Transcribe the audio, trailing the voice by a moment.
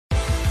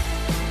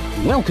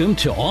Welcome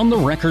to On the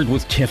Record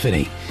with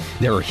Tiffany.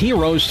 There are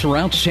heroes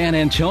throughout San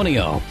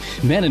Antonio,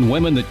 men and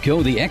women that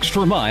go the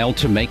extra mile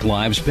to make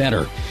lives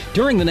better.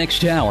 During the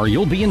next hour,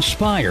 you'll be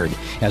inspired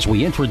as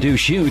we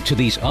introduce you to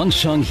these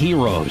unsung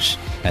heroes.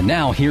 And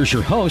now, here's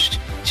your host,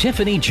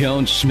 Tiffany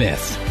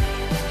Jones-Smith.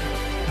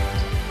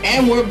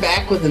 And we're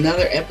back with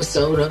another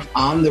episode of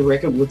On the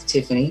Record with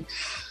Tiffany.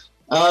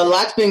 A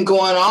lot's been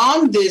going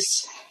on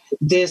this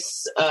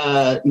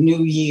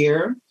new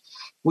year.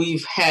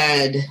 We've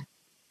had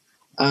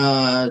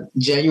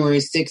January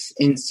 6th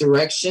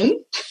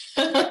insurrection.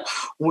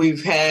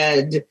 We've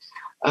had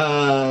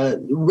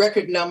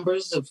record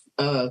numbers of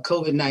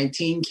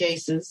COVID-19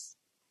 cases.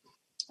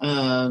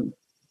 And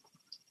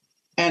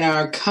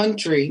our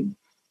country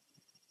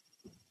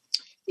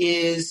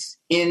is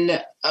in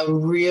a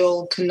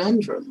real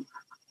conundrum.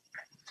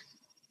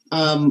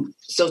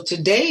 So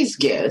today's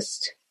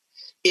guest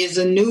is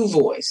a new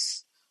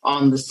voice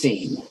on the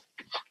scene,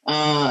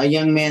 a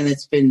young man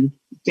that's been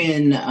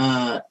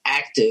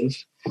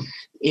active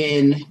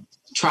in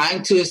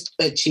trying to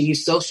achieve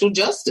social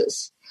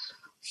justice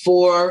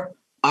for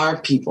our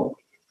people.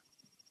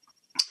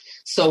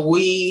 So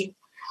we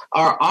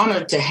are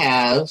honored to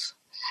have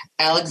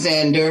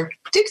Alexander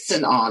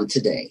Dixon on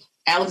today.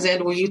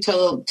 Alexander, will you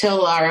tell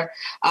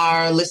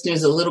our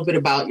listeners a little bit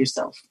about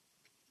yourself?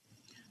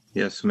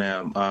 Yes,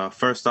 ma'am.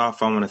 First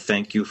off, I want to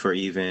thank you for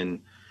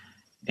even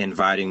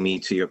inviting me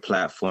to your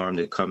platform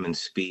to come and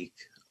speak.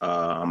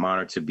 I'm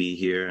honored to be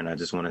here, and I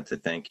just wanted to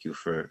thank you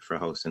for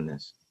hosting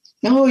this.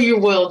 Oh, you're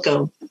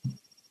welcome.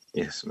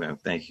 Yes, ma'am.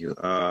 Thank you.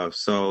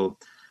 So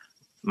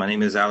my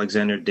name is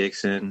Alexander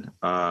Dixon.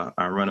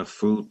 I run a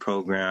food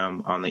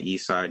program on the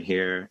east side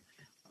here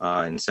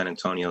in San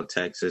Antonio,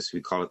 Texas.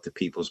 We call it the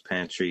People's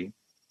Pantry.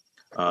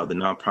 The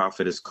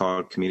nonprofit is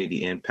called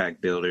Community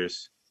Impact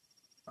Builders.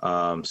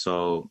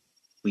 So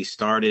we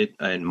started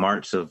in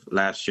March of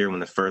last year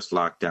when the first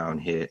lockdown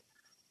hit.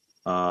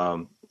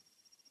 The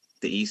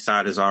east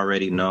side is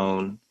already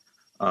known,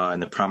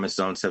 and the Promise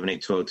Zone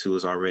 78202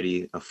 is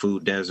already a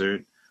food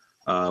desert.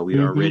 We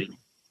were already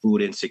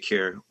food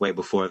insecure way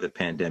before the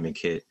pandemic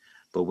hit.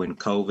 But when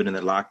COVID and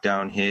the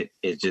lockdown hit,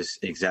 it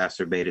just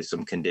exacerbated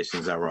some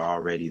conditions that were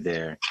already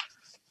there.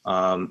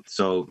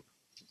 So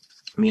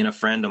me and a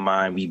friend of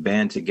mine, we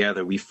band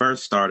together. We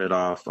first started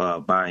off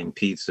buying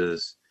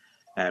pizzas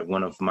at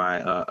one of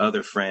my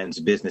other friends'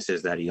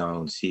 businesses that he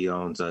owns. He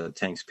owns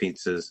Tank's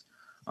Pizzas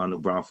on New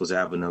Braunfels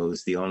Avenue.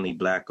 It's the only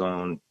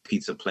Black-owned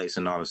pizza place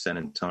in all of San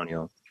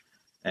Antonio.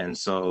 And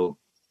so,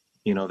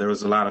 there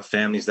was a lot of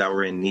families that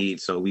were in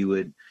need. So we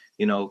would,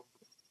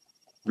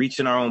 reach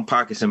in our own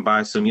pockets and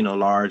buy some,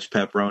 large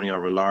pepperoni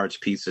or large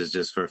pizzas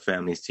just for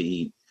families to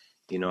eat,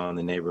 in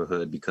the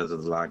neighborhood because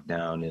of the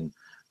lockdown. And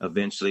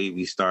eventually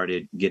we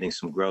started getting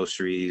some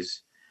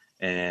groceries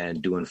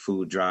and doing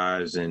food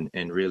drives and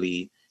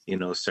really,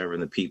 serving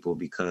the people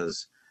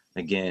because,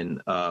 again,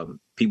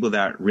 people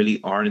that really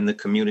aren't in the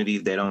community,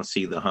 they don't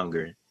see the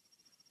hunger.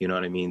 You know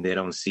what I mean? They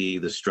don't see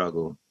the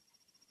struggle.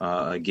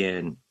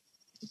 Again,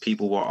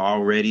 people were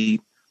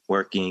already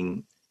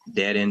working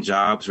dead-end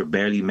jobs, were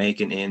barely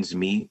making ends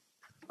meet.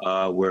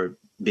 We're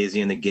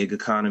busy in the gig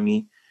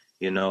economy,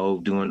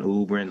 doing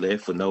Uber and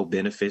Lyft with no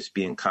benefits,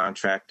 being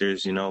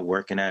contractors,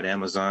 working at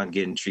Amazon,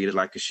 getting treated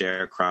like a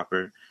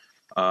sharecropper.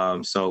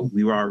 So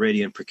we were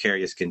already in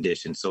precarious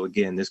conditions. So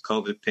again, this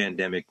COVID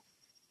pandemic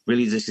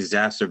really just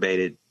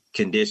exacerbated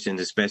conditions,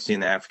 especially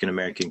in the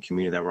African-American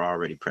community that were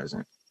already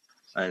present.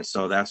 And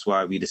so that's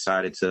why we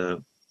decided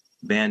to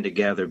band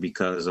together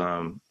because,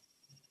 I'm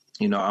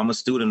a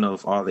student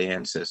of all the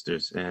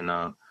ancestors. And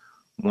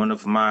one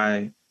of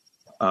my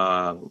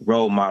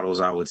role models,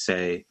 I would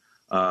say,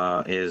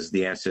 is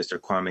the ancestor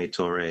Kwame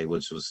Ture,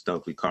 which was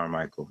Stokely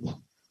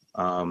Carmichael.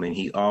 And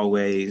he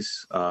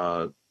always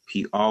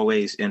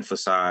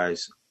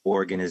emphasized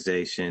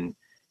organization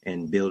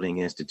and building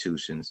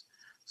institutions.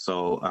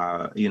 So,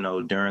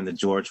 during the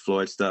George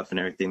Floyd stuff and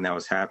everything that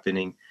was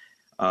happening,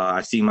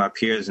 I see my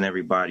peers and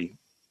everybody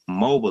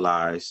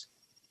mobilize,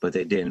 but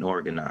they didn't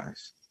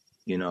organize.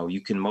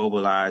 You can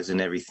mobilize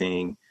and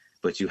everything,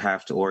 but you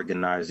have to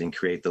organize and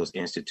create those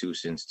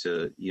institutions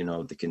to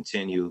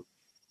continue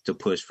to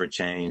push for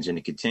change and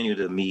to continue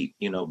to meet,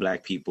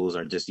 Black people's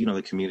or just,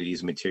 the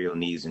community's material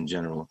needs in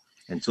general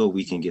until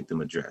we can get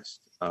them addressed.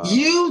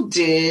 You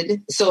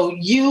did. So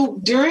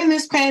during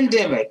this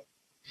pandemic,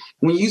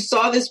 when you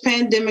saw this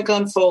pandemic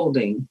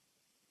unfolding,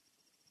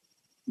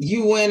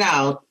 you went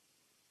out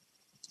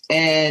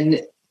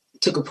and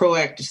took a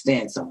proactive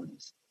stance on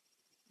this.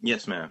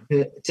 Yes, ma'am.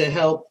 To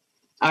help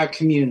our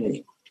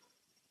community.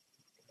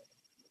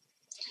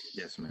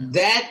 Yes, ma'am.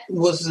 That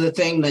was the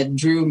thing that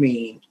drew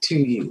me to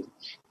you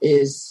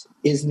is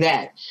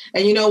that.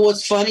 And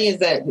what's funny is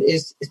that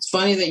it's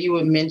funny that you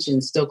would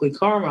mention Stokely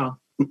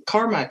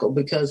Carmichael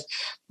because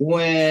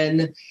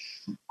when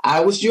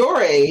I was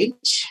your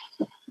age,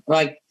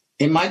 like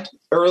in my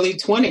early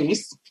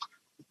 20s,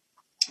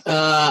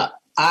 I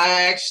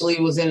actually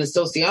was in a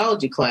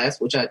sociology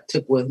class, which I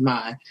took with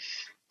my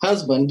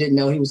husband. Didn't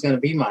know he was going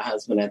to be my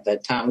husband at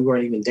that time. We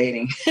weren't even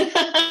dating.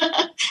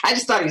 I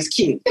just thought he was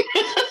cute.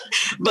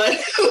 But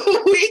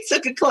we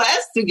took a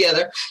class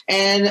together,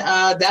 and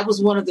that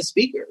was one of the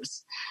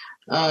speakers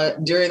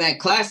during that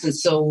class. And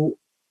so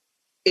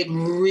it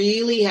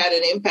really had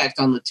an impact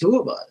on the two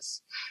of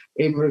us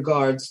in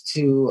regards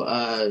to,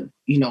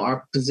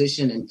 our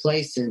position and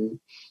place and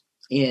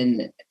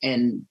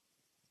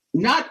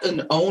not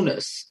an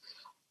onus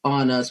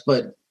on us,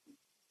 but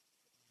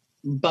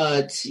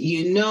this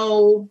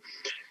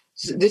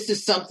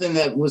is something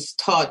that was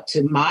taught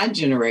to my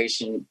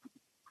generation,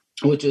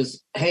 which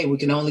was, hey, we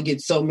can only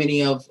get so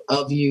many of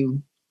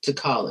you to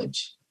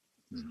college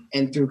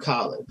and through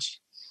college.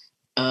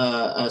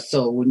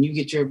 So when you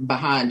get your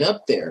behind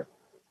up there,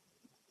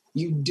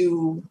 you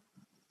do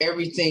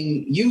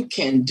everything you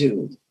can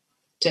do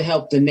to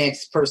help the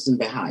next person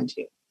behind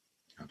you.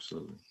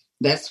 Absolutely.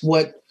 That's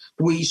what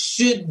we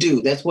should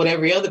do. That's what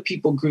every other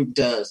people group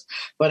does.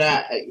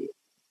 But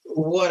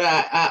what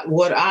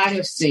I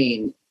have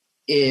seen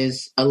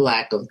is a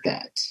lack of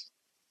that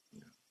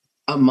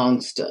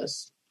amongst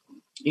us.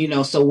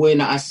 So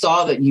when I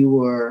saw that you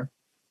were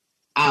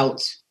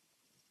out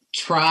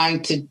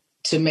trying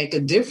to make a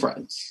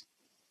difference,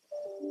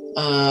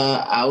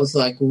 I was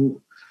like,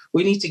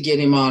 we need to get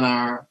him on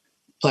our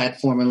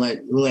platform and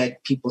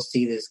let people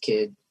see this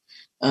kid.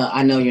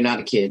 I know you're not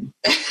a kid,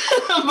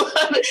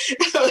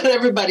 but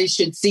everybody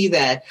should see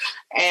that.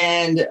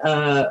 And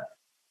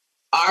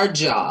our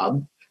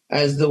job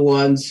as the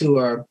ones who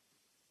are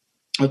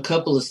a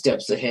couple of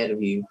steps ahead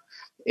of you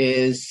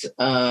is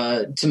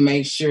to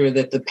make sure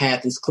that the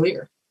path is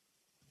clear.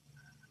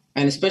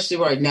 And especially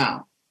right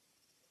now,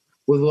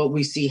 with what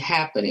we see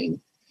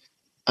happening,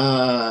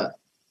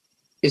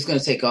 it's going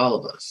to take all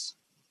of us.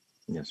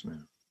 Yes,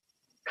 ma'am.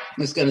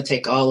 It's going to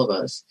take all of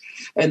us.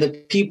 And the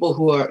people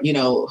who are,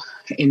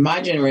 in my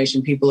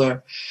generation,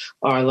 people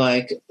are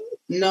like,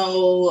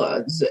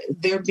 no,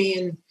 they're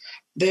being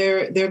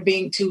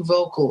too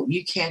vocal.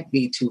 You can't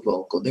be too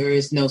vocal. There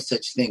is no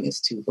such thing as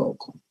too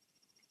vocal.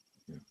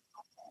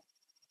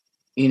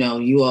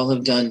 You all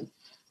have done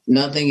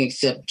nothing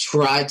except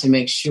try to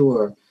make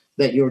sure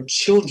that your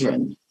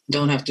children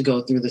don't have to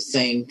go through the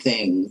same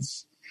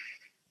things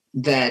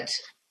that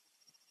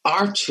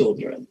our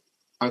children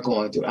are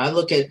going through. I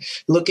look at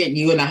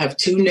you, and I have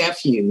two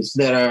nephews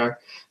that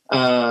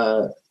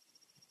are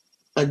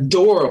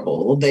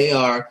adorable. They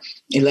are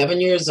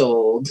 11 years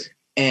old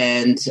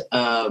and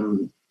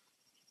 5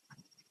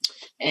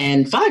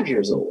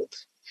 years old.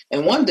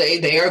 And one day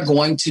they are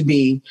going to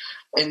be,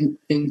 and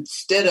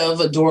instead of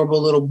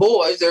adorable little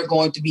boys, they're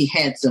going to be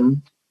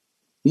handsome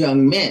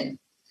young men.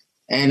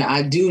 And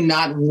I do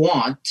not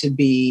want to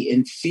be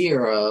in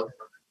fear of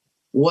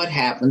what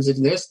happens if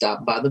they're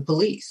stopped by the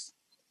police.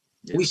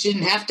 Yeah. We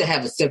shouldn't have to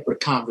have a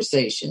separate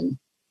conversation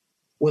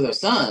with our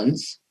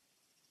sons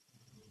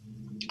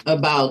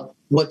about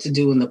what to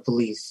do when the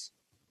police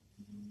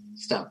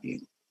stop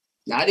you.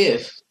 Not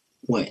if,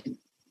 when.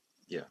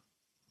 Yeah.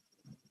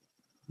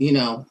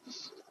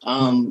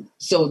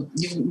 So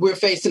we're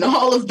facing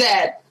all of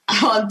that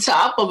on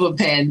top of a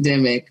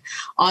pandemic,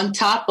 on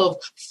top of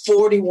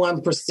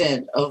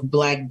 41% of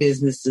Black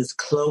businesses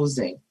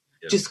closing,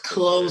 just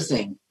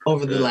closing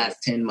over the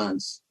last 10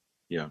 months.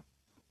 Yeah.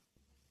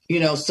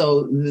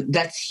 So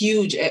that's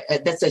huge.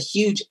 That's a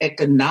huge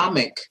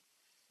economic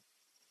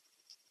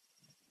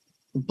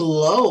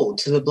blow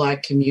to the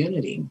Black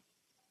community.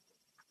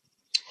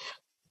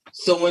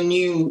 So when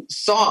you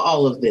saw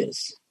all of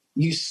this,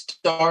 you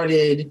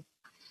started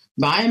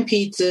buying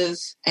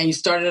pizzas and you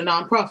started a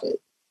nonprofit.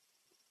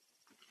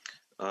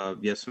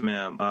 Yes,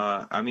 ma'am.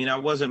 I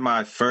wasn't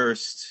my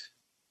first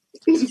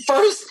thing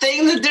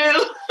to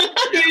do.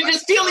 You're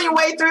just feeling your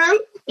way through.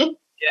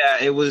 Yeah,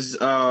 it was.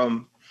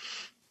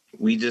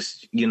 We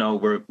just,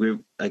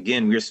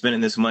 we're spending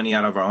this money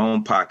out of our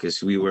own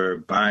pockets. We were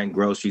buying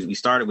groceries. We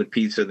started with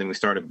pizza, then we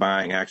started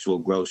buying actual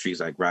groceries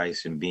like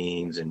rice and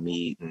beans and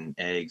meat and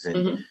eggs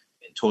and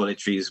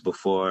toiletries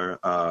before,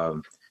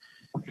 all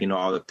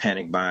the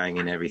panic buying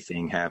and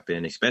everything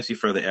happened, especially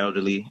for the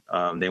elderly.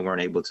 They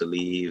weren't able to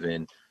leave.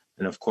 And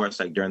of course,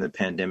 like during the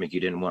pandemic,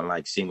 you didn't want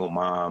like single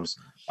moms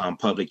on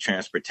public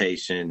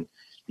transportation,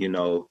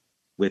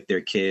 with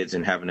their kids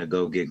and having to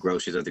go get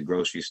groceries at the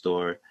grocery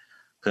store.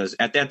 Because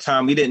at that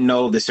time, we didn't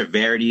know the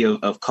severity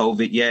of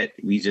COVID yet.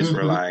 We just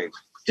were like,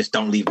 just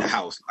don't leave the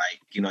house. Like,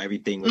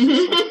 everything was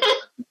just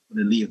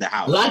to leave the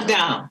house.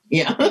 Lockdown.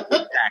 Yeah.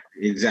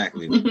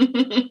 Exactly.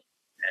 And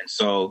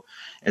so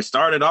it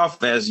started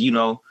off as,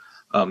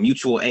 a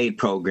mutual aid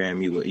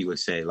program, you would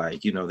say.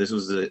 Like, this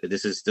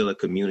is still a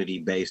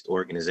community-based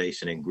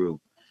organization and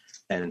group.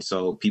 And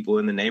so people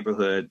in the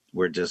neighborhood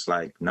were just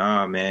like,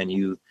 nah, man,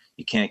 you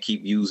can't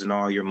keep using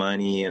all your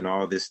money and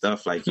all this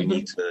stuff. Like, you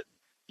need to,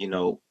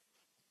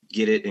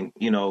 get it in,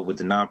 with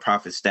the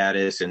nonprofit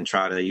status and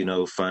try to,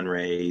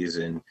 fundraise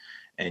and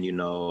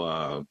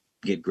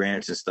get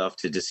grants and stuff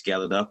to just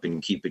scale it up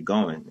and keep it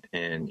going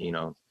and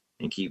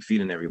keep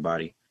feeding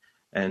everybody.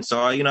 And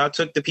so, I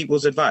took the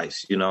people's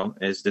advice,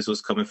 as this was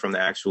coming from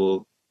the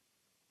actual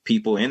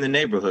people in the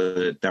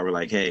neighborhood that were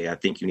like, hey, I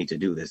think you need to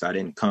do this. I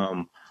didn't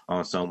come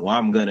on well,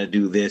 I'm going to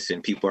do this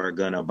and people are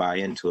going to buy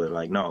into it.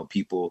 Like, no,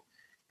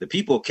 the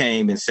people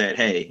came and said,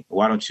 hey,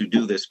 why don't you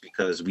do this?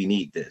 Because we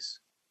need this.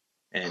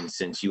 And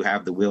since you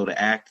have the will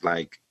to act,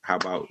 like, how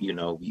about,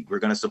 we're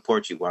going to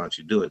support you. Why don't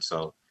you do it?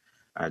 So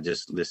I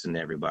just listened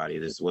to everybody.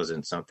 This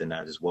wasn't something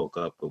I just woke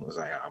up and was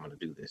like, I'm going to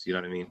do this. You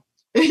know what I mean?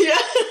 Yeah.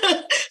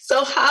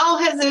 So how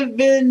has it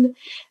been?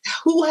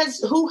 Who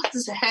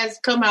has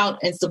come out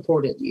and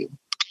supported you?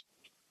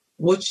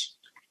 Which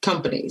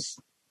companies?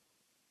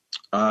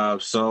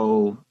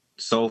 So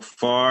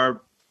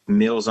far,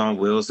 Meals on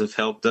Wheels have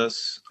helped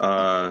us.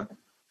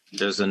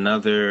 There's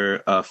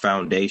another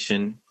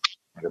foundation,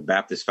 like a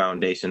Baptist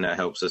foundation, that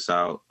helps us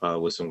out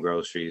with some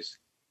groceries.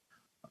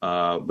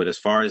 But as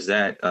far as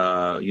that,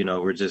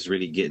 we're just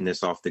really getting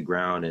this off the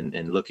ground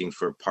and looking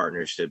for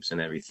partnerships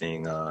and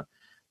everything.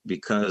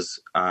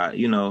 Because,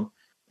 in the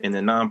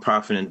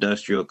nonprofit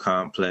industrial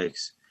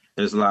complex,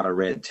 there's a lot of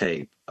red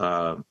tape.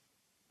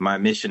 My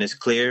mission is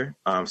clear.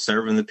 I'm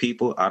serving the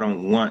people. I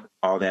don't want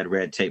all that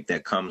red tape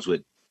that comes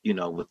with,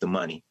 with the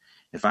money.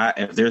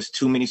 If there's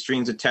too many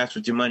strings attached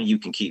with your money, you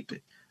can keep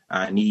it.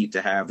 I need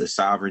to have the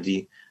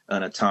sovereignty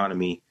and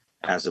autonomy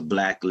as a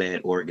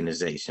Black-led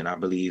organization. I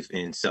believe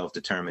in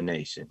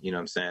self-determination. You know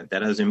what I'm saying? That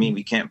doesn't mean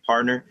we can't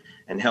partner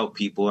and help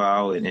people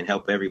out and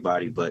help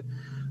everybody. But,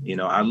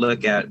 I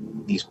look at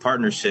these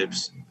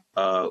partnerships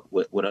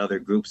with other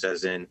groups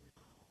as in,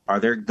 are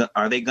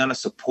they going to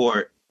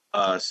support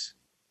us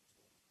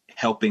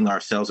helping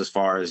ourselves as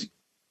far as,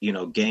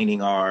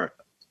 gaining our,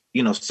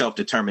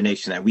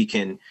 self-determination, that we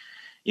can,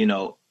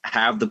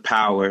 have the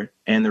power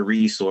and the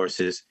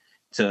resources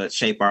to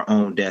shape our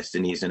own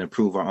destinies and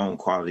improve our own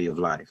quality of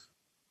life.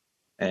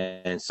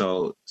 And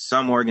so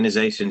some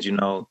organizations,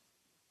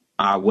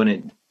 I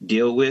wouldn't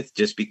deal with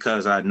just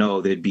because I know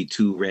there'd be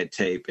too red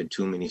tape and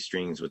too many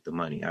strings with the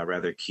money. I'd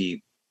rather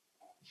keep,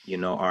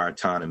 our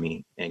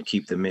autonomy and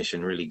keep the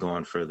mission really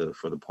going for the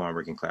poor and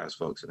working class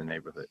folks in the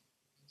neighborhood.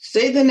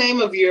 Say the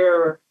name of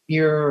your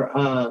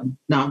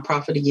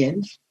nonprofit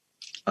again.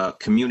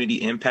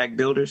 Community Impact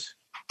Builders.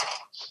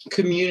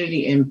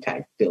 Community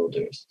Impact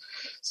Builders.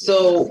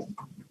 So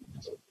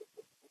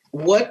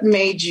what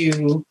made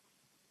you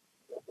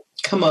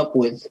come up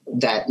with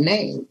that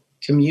name,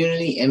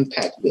 Community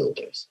Impact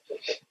Builders?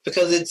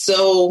 Because it's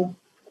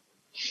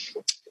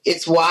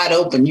wide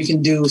open. You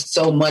can do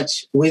so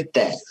much with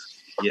that.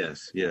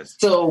 Yes.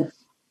 So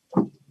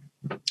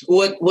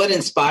what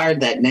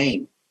inspired that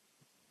name?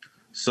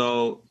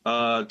 So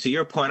to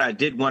your point, I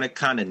did want it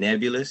kind of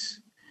nebulous,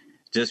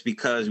 just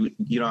because, I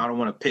don't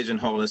want to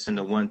pigeonhole us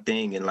into one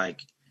thing and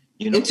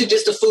into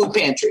just a food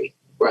pantry.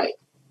 Right.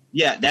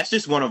 Yeah, that's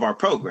just one of our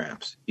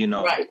programs,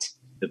 Right.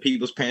 The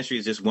People's Pantry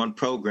is just one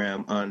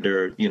program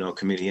under,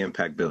 Community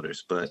Impact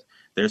Builders. But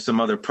there's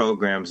some other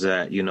programs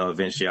that,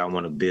 eventually I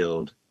want to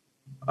build.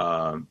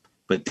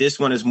 But this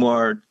one is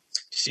more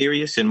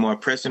serious and more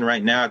pressing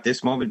right now at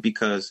this moment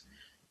because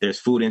there's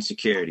food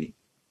insecurity.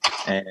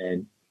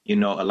 And, a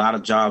lot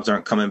of jobs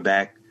aren't coming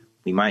back.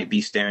 We might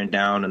be staring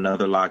down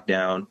another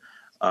lockdown.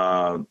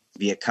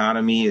 The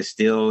economy is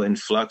still in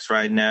flux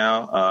right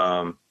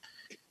now.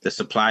 The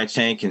supply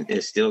chain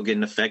is still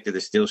getting affected.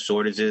 There's still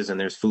shortages and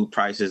there's food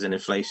prices and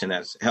inflation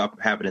that's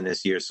happening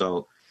this year.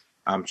 So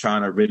I'm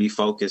trying to really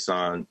focus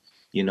on,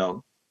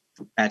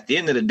 at the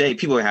end of the day,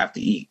 people have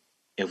to eat.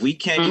 If we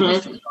can't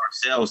even feed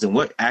ourselves, then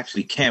what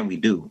actually can we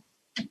do?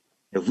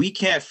 If we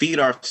can't feed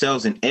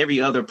ourselves in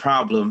every other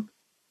problem,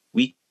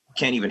 we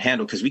can't even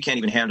handle, because we can't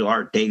even handle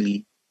our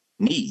daily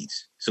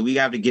needs. So we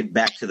have to get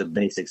back to the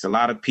basics. A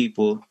lot of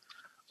people,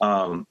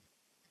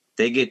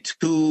 they get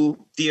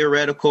too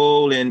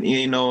theoretical and,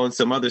 and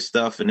some other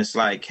stuff. And it's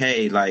like,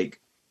 hey,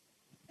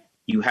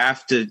 you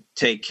have to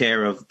take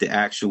care of the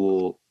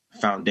actual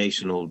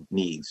foundational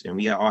needs. And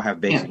we all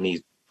have basic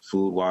needs: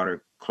 food,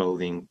 water,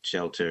 clothing,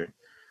 shelter.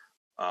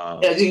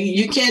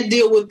 You can't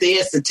deal with the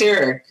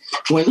esoteric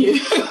when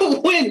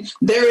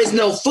there is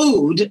no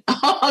food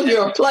on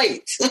your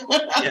plate.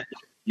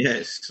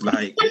 Yes,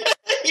 Yeah,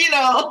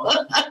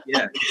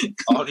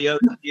 all the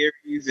other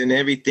theories and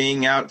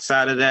everything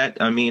outside of that.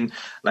 I mean,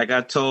 like I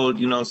told,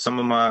 some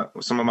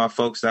of my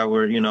folks that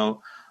were,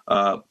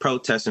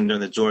 protesting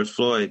during the George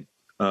Floyd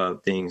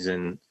things.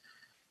 And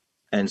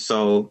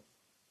so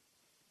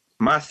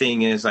my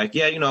thing is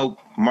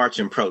march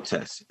and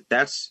protest.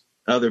 That's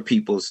other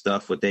people's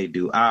stuff, what they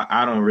do.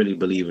 I don't really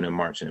believe in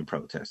marching and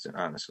protesting,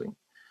 honestly.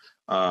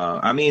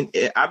 I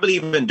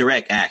believe in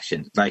direct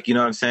action. What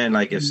I'm saying?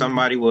 If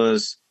somebody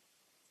was,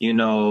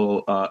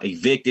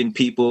 evicting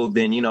people,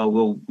 then,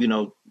 we'll,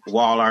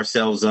 wall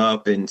ourselves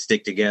up and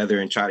stick together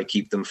and try to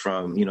keep them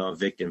from,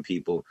 evicting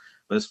people.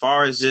 But as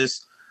far as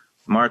just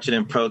marching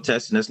and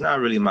protesting, that's not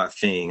really my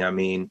thing. I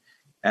mean,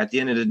 at the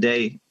end of the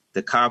day,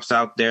 the cops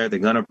out there, they're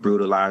going to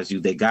brutalize you.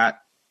 They got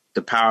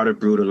the power to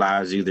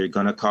brutalize you. They're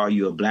going to call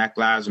you a Black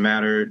Lives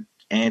Matter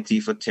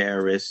Antifa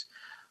terrorist.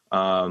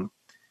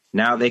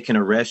 Now they can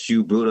arrest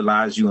you,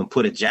 brutalize you, and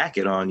put a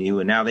jacket on you.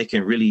 And now they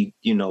can really,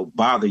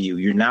 bother you.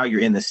 You're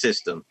in the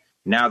system.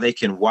 Now they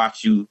can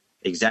watch you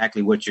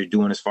exactly what you're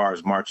doing as far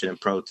as marching and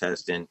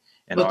protesting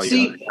and But all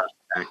see, your other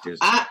factors.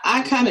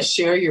 I kind of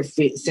share your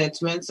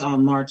sentiments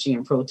on marching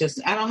and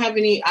protesting. I don't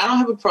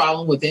have a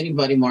problem with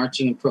anybody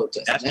marching and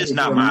protesting. That's just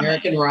not my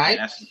American right.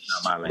 That's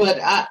just not my but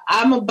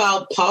I'm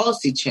about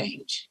policy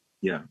change.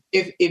 Yeah.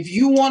 If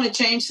you want to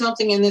change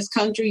something in this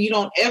country, you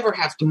don't ever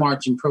have to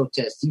march and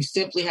protest. You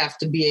simply have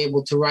to be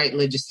able to write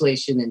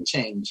legislation and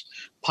change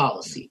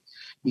policy.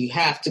 You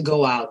have to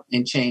go out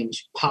and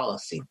change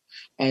policy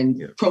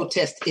and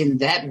protest in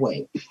that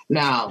way.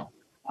 Now,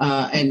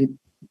 and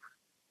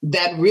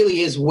that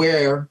really is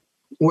where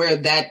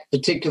that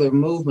particular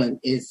movement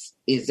is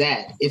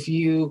at. If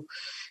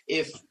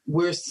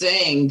we're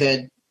saying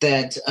that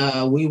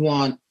we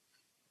want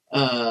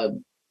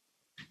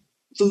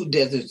food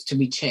deserts to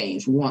be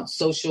changed, we want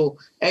social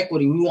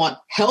equity, we want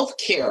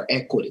healthcare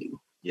equity.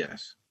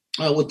 Yes.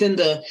 Within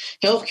the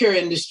healthcare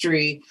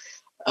industry,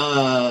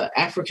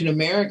 African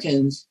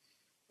Americans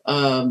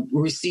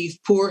receive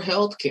poor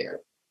healthcare,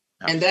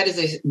 and that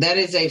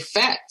is a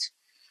fact.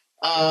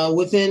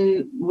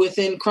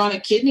 Within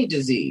chronic kidney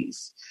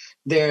disease,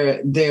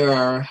 there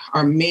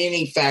are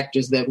many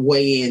factors that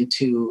weigh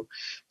into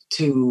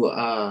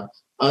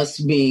us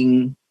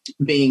being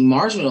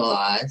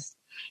marginalized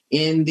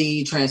in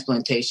the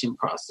transplantation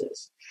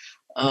process.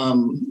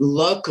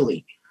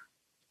 Luckily,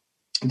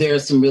 there are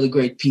some really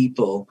great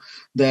people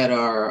that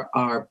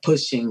are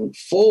pushing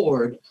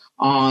forward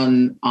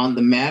on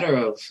the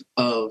matter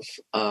of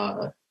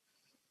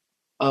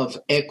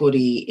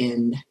equity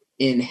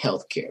in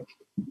healthcare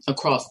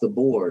across the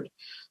board.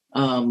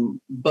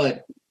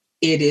 But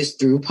it is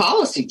through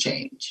policy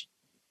change.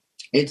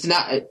 It's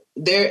not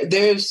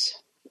there's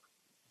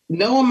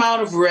no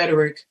amount of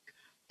rhetoric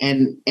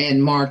and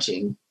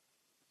marching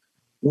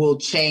will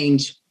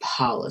change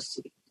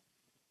policy.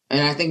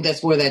 And I think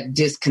that's where that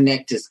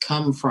disconnect has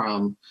come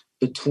from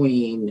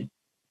between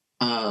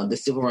the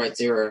civil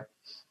rights era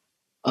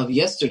of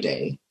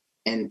yesterday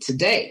and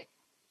today.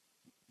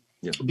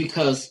 Yeah.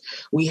 Because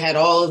we had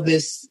all of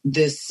this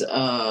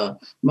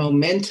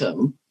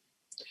momentum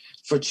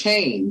for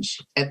change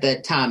at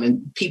that time,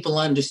 and people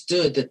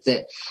understood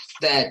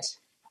that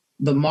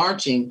the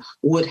marching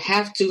would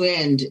have to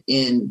end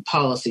in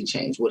policy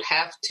change, would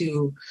have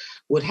to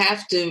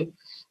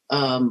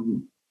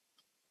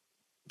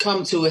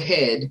come to a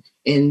head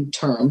in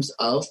terms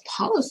of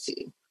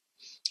policy.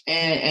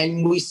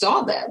 And we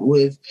saw that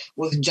with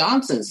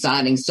Johnson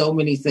signing so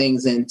many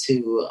things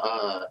into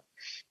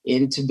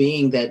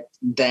being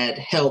that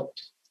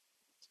helped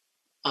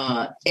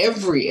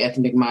every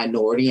ethnic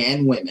minority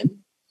and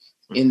women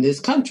in this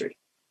country.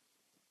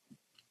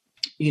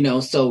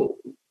 So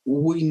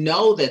we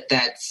know that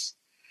that's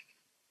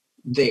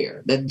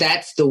there,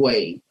 that's the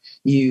way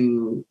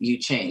you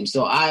change.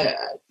 So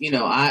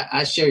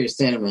I share your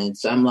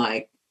sentiments. I'm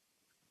like,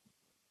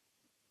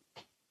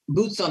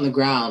 boots on the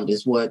ground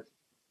is what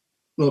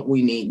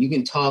we need. You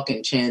can talk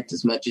and chant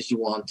as much as you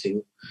want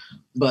to,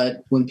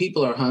 but when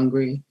people are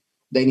hungry,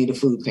 they need a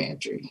food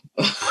pantry.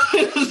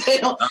 They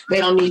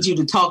don't need you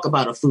to talk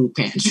about a food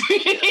pantry.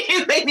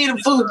 They need a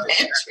food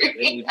pantry.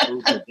 They need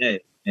food today.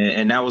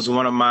 And that was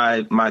one of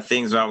my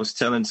things I was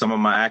telling some of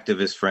my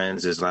activist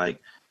friends is like,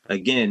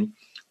 again,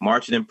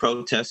 marching and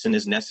protesting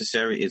is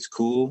necessary. It's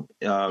cool.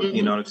 Mm-hmm.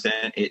 You know what I'm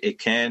saying? It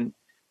can,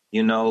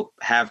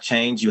 have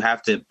change.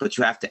 But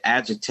you have to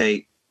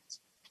agitate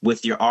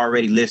with your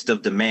already list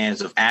of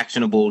demands, of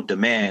actionable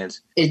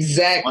demands.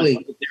 Exactly.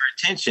 Once you get their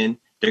attention,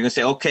 they're going to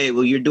say, okay,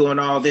 well, you're doing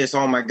all this.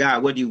 Oh my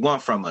God, what do you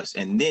want from us?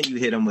 And then you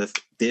hit them with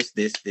this.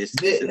 You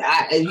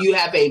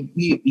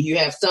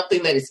have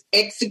something that is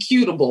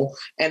executable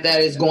and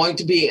that is going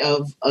to be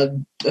of a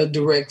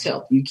direct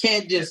help. You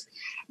can't just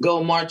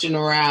go marching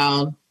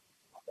around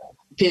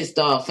pissed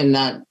off and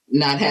not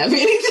have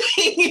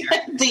anything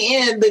at the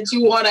end that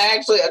you want to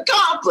actually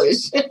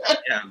accomplish.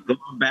 Yeah,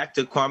 going back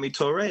to Kwame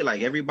Ture,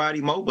 like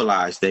everybody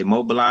mobilized. They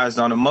mobilized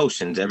on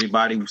emotions.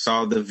 Everybody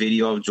saw the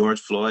video of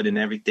George Floyd and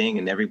everything,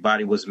 and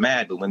everybody was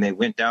mad. But when they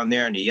went down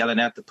there and they're yelling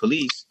at the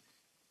police,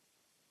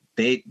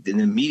 the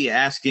media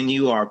asking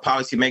you or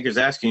policymakers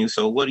asking you,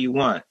 so what do you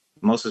want?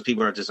 Most of the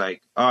people are just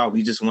like, oh,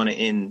 we just want to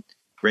end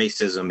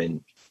racism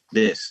and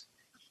this.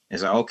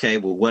 It's like, okay,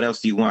 well, what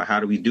else do you want? How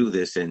do we do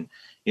this? And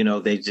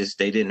they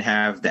didn't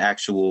have the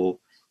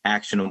actual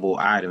actionable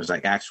items,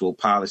 like actual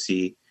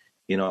policy,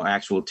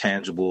 actual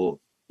tangible,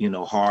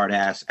 hard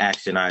ass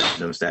action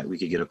items that we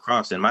could get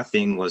across. And my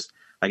thing was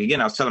like, again,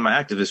 I was telling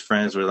my activist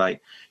friends, were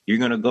like, you're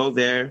going to go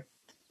there,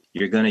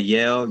 you're going to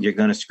yell, you're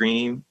going to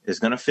scream. It's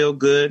going to feel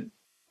good.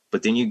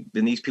 But then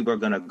these people are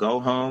going to go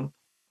home,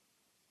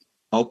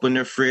 open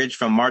their fridge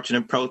from marching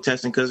and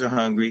protesting because they're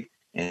hungry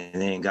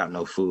and they ain't got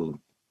no food.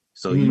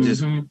 So you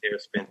just went there,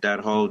 spent that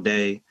whole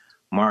day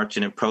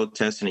marching and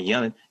protesting and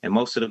yelling. And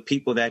most of the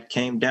people that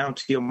came down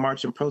to your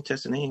march and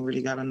protesting, they ain't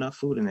really got enough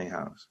food in their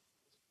house.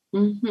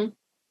 Mm-hmm.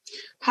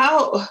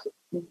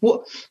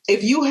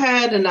 If you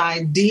had in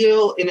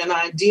an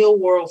ideal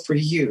world for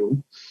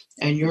you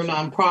and your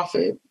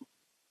nonprofit,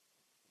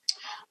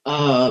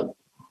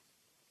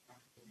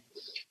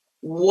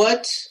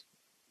 what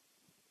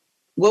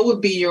what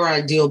would be your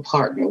ideal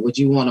partner? Would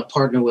you want to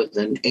partner with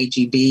an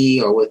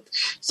HEB or with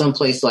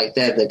someplace like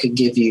that could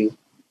give you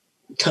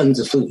tons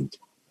of food?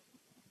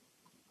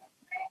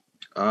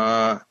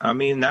 I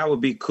mean, that would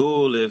be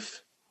cool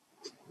if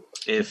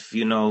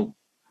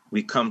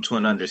we come to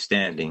an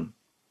understanding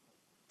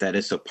that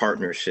it's a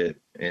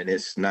partnership and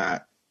it's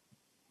not,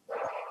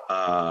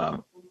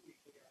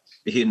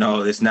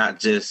 it's not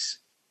just,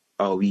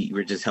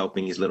 we're just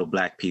helping these little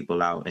Black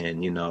people out.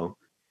 And,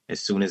 as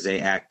soon as they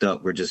act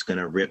up, we're just going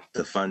to rip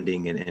the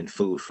funding and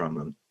food from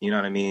them. You know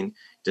what I mean?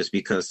 Just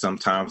because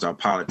sometimes our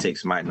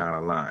politics might not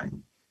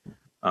align.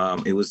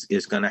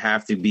 It's going to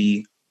have to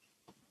be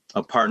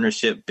a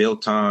partnership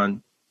built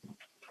on,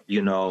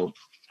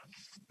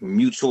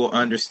 mutual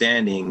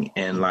understanding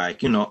and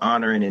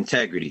honor and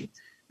integrity,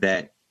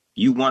 that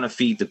you want to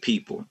feed the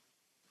people.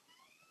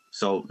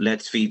 So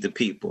let's feed the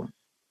people.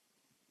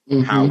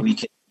 Mm-hmm. How we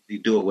can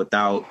do it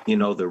without,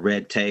 the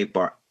red tape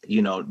or,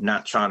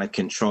 not trying to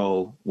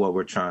control what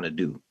we're trying to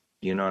do.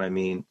 You know what I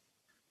mean?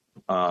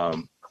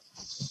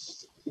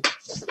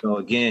 So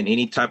again,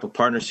 any type of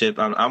partnership,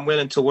 I'm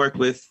willing to work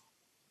with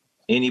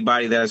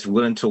anybody that's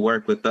willing to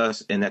work with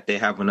us and that they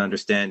have an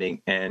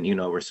understanding and,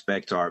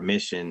 respect our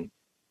mission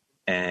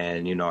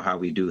and, how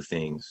we do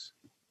things.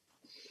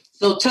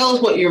 So tell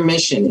us what your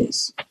mission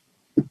is.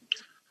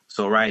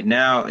 So right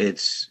now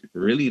it's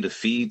really to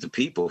feed the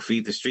people,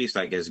 feed the streets,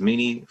 like as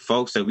many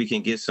folks that we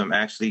can get some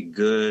actually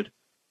good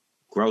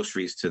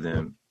groceries to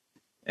them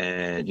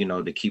and,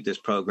 to keep this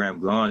program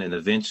going. And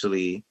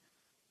eventually,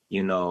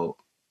 I know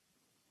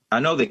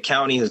the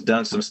county has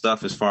done some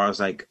stuff as far as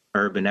like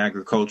urban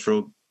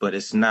agricultural, but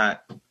it's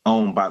not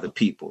owned by the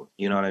people.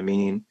 You know what I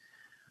mean?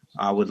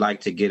 I would like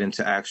to get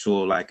into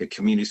actual like a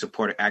community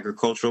supported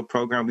agricultural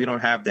program. We don't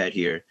have that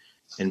here.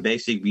 And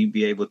basically we'd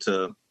be able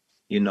to,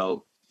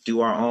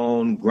 do our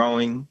own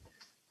growing.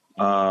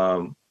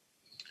 And,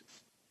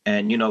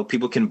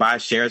 people can buy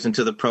shares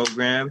into the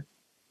program.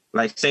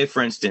 Like say,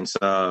 for instance,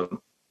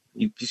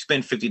 you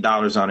spend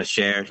 $50 on a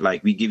share,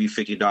 like we give you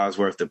 $50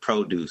 worth of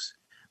produce.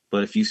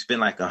 But if you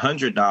spend like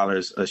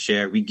 $100 a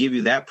share, we give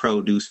you that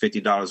produce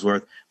 $50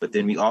 worth. But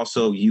then we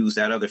also use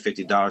that other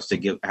 $50 to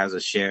give as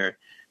a share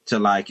to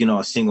like,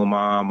 a single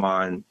mom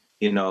on,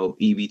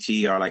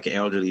 EBT or like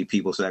elderly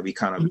people, so that we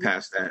kind of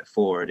pass that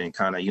forward and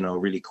kind of,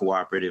 really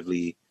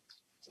cooperatively,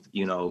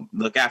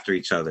 look after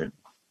each other.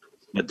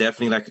 But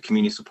definitely like a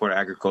community support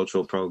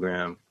agricultural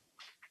program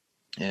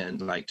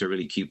and like to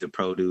really keep the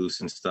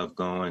produce and stuff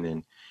going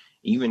and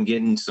even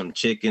getting some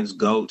chickens,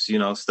 goats,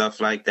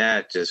 stuff like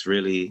that. Just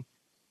really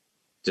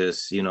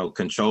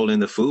controlling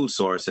the food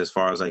source as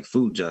far as like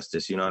food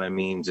justice, you know what I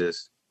mean?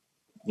 Just,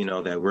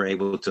 that we're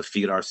able to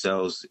feed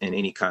ourselves in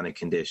any kind of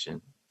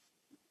condition.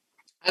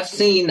 I've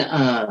seen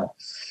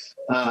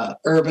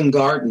urban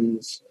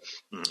gardens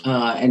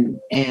and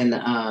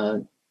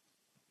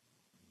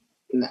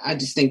I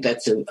just think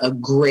that's a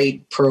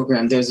great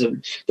program. There's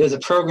a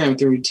program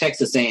through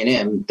Texas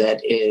A&M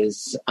that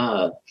is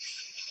a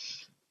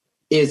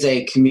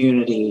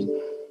community.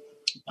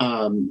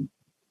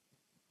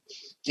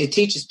 It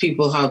teaches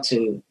people how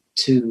to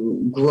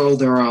grow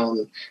their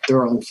own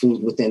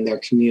food within their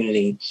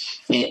community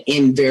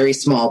in very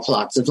small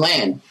plots of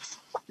land.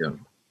 Yeah.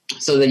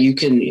 So that you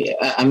can,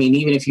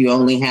 even if you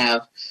only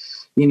have,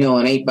 an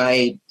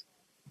 8x8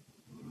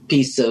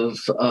 piece of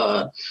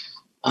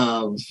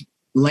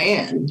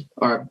land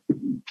or,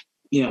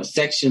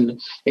 section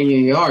in your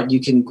yard, you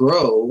can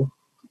grow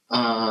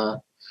a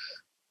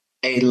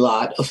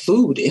lot of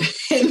food in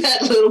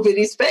that little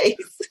bitty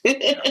space.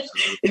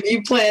 If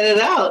you plan it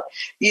out,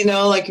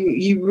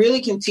 you really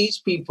can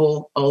teach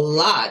people a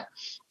lot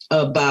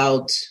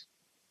about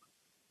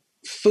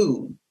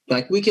food.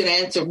 Like we can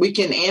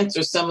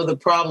answer some of the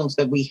problems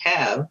that we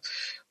have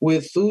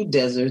with food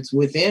deserts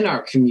within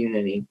our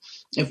community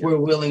if we're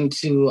willing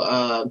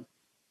to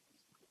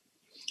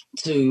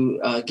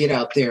get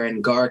out there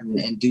and garden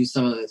and do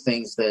some of the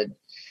things that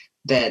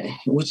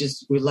which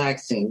is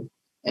relaxing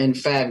and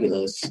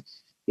fabulous.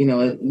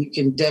 You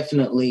can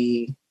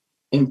definitely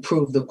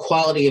improve the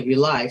quality of your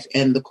life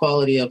and the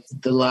quality of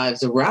the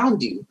lives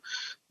around you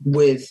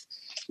with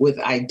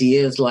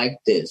ideas like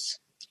this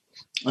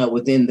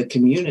within the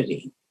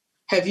community.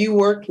 Have you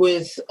worked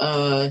with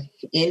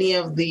any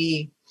of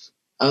the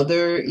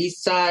other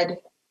East Side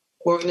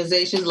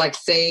organizations like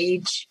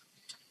SAGE?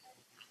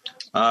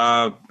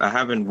 I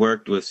haven't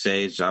worked with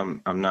SAGE.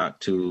 I'm not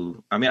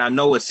too. I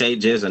know what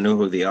SAGE is. I know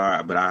who they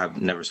are, but I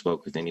have never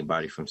spoke with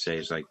anybody from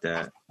SAGE like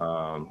that.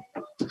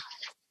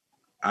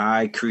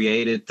 I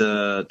created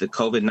the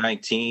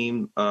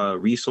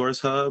COVID-19 resource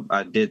hub.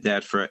 I did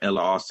that for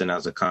Ella Austin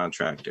as a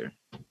contractor.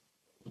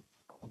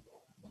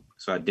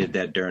 So I did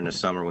that during the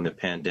summer when the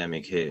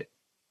pandemic hit.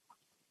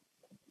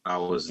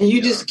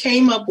 You just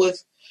came up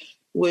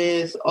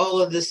with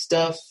all of this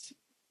stuff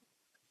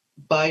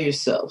by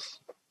yourself,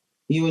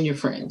 you and your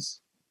friends?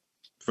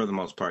 For the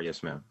most part,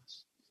 yes, ma'am.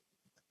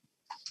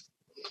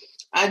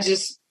 I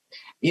just,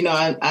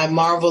 I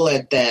marvel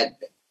at that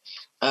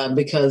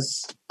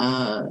because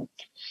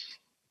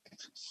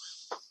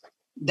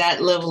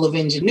that level of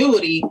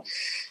ingenuity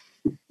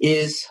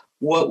is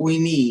what we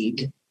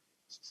need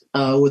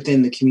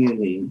within the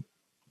community,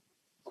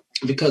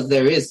 because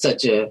there is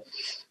such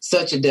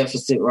a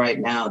deficit right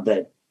now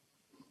that,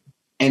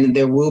 and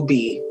there will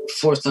be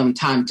for some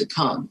time to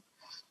come.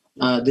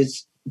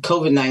 This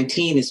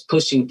COVID-19 is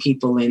pushing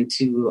people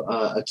into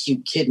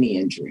acute kidney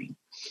injury.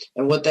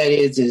 And what that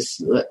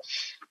is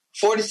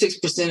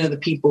 46% of the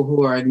people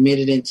who are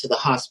admitted into the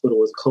hospital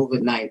with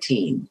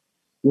COVID-19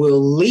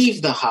 will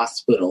leave the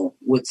hospital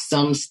with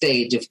some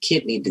stage of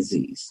kidney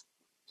disease.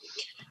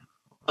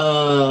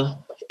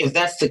 If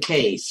that's the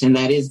case, and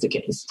that is the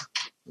case,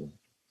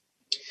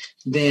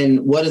 then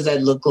what does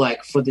that look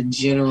like for the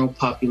general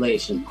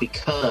population?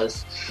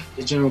 Because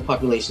the general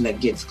population that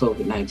gets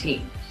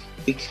COVID-19,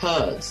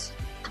 because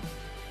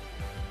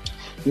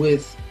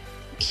with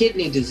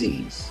kidney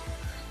disease,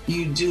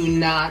 you do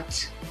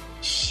not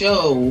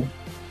show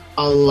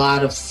a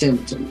lot of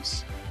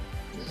symptoms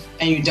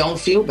and you don't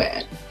feel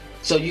bad.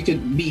 So you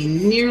could be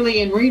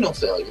nearly in renal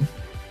failure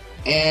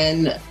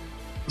and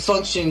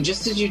function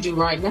just as you do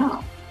right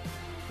now.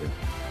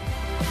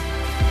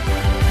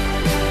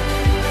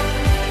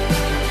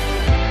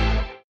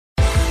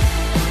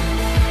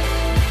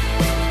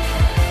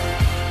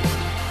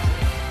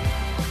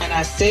 And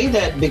I say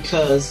that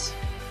because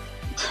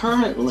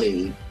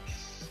currently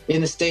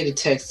in the state of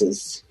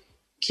Texas,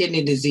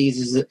 kidney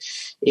disease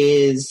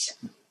is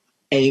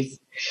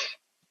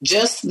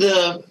just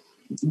the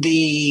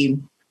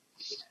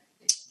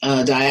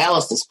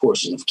dialysis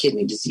portion of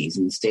kidney disease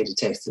in the state of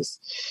Texas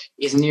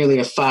is nearly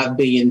a $5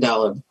 billion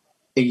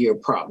a year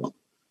problem.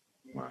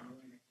 Wow.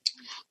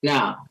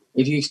 Now,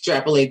 if you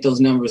extrapolate those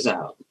numbers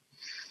out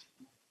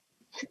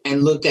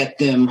and look at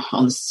them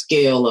on the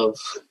scale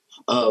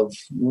of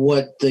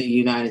what the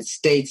United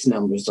States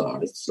numbers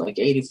are, it's like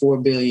 84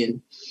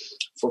 billion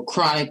for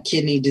chronic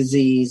kidney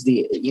disease,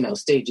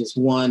 stages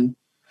 1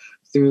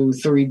 through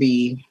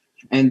 3B,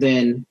 and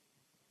then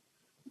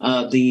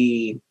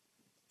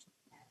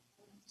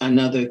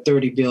another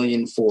 30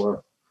 billion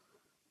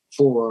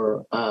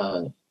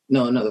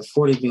another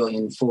 40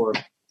 billion for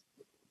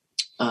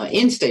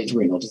end-stage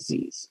renal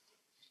disease.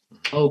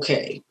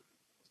 Okay.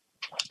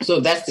 So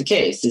if that's the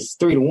case, it's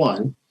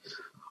 3-1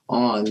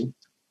 on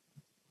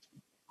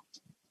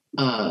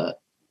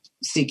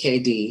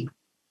CKD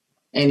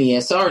and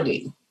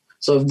ESRD.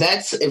 So if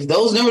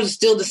those numbers are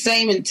still the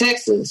same in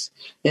Texas,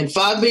 then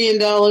 $5 billion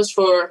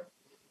for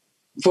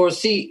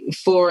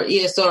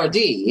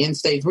ESRD,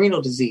 end-stage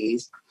renal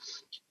disease,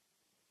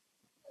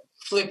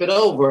 flip it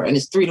over, and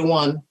it's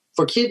 3-1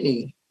 for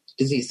kidney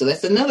disease. So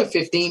that's another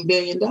 $15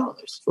 billion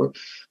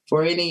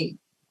for any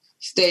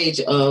stage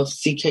of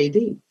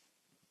CKD.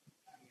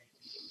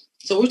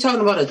 So we're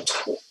talking about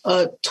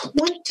a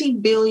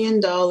 $20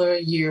 billion a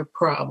year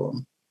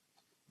problem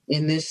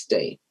in this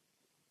state.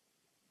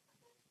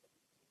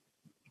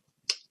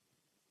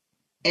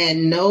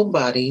 And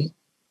nobody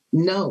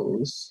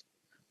knows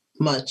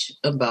much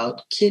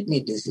about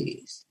kidney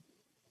disease.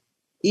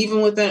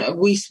 Even with that,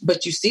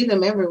 but you see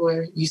them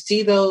everywhere. You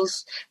see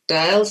those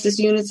dialysis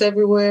units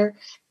everywhere.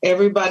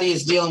 Everybody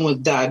is dealing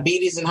with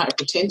diabetes and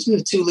hypertension,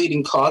 the two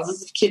leading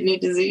causes of kidney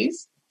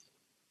disease.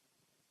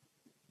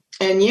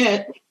 And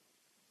yet,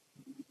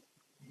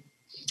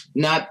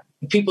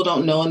 people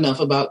don't know enough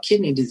about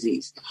kidney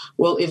disease.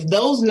 Well, if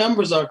those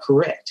numbers are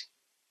correct,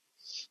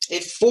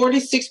 if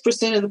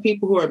 46% of the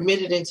people who are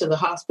admitted into the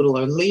hospital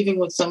are leaving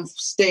with some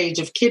stage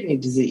of kidney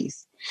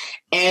disease,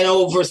 and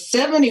over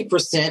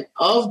 70%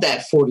 of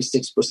that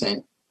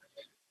 46%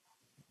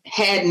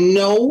 had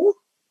no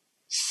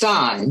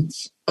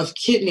signs of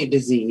kidney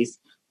disease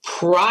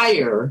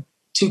prior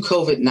to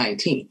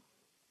COVID-19.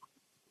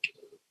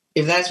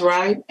 If that's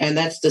right, and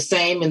that's the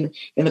same in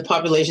the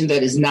population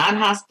that is not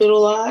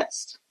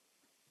hospitalized,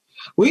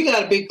 we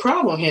got a big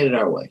problem headed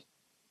our way.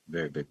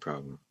 Very big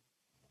problem.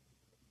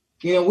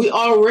 We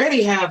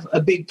already have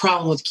a big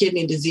problem with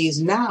kidney disease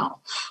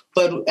now.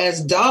 But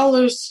as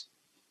dollars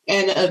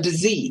and a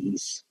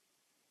disease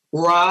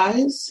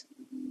rise,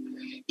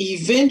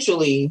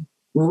 eventually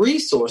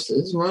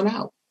resources run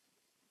out.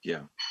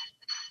 Yeah.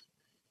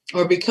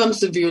 Or become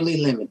severely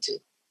limited.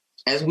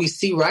 As we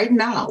see right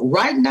now,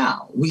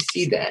 we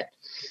see that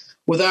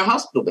with our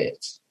hospital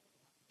beds.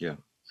 Yeah.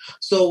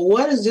 So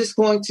what is this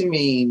going to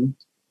mean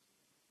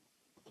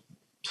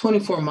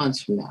 24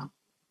 months from now,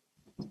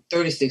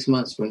 36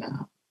 months from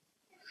now,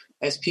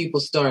 as people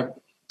start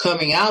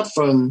coming out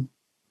from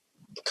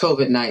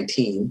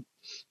COVID-19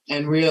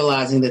 and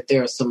realizing that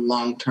there are some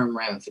long-term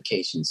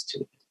ramifications to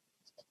it?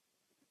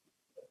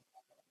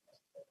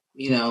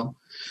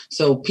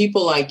 So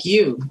people like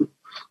you,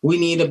 we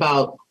need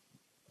about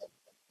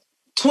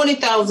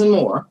 20,000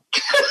 more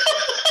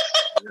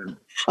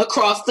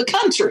across the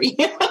country.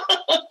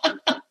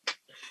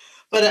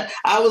 But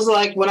I was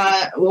like, when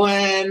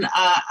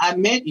I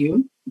met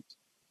you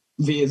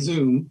via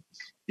Zoom,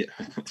 yeah.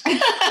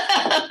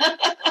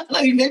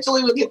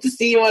 Eventually we'll get to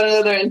see one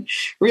another in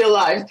real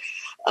life.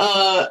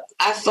 I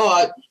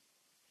thought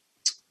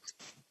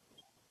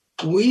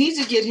we need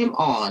to get him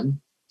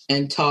on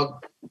and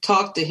talk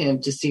talk to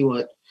him to see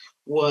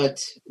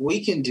what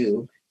we can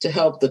do to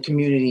help the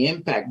community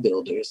impact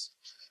builders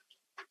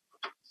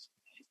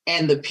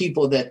and the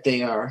people that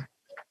they are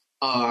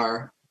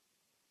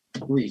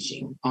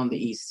reaching on the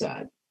East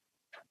Side.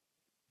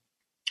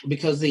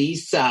 Because the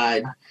East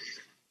Side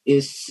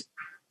is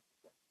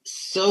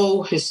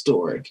so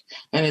historic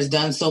and has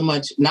done so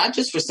much, not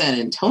just for San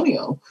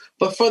Antonio,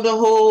 but for the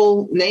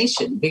whole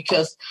nation.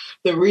 Because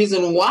the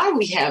reason why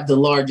we have the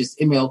largest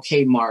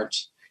MLK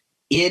March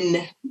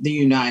in the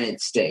United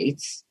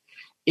States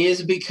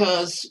is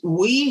because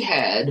we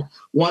had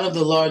one of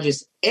the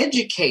largest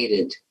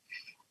educated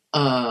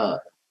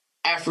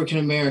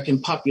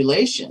African-American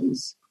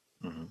populations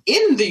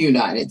in the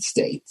United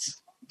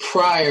States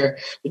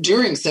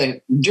during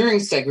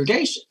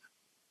segregation.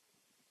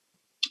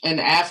 And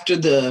after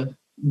the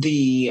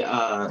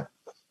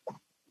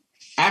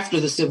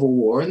Civil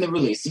War and the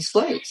release of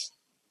slaves,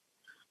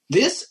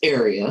 this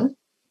area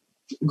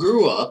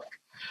grew up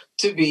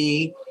to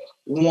be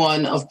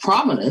one of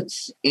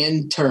prominence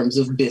in terms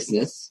of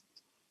business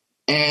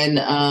and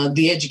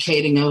the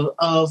educating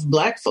of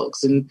Black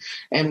folks. And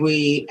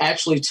we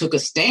actually took a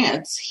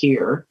stance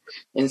here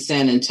in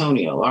San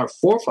Antonio, our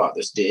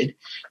forefathers did,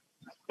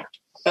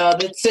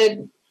 that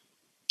said,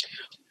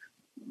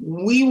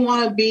 we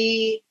want to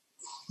be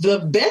the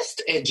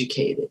best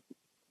educated.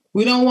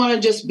 We don't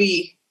want to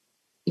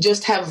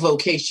just have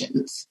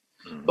vocations,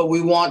 but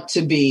we want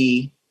to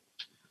be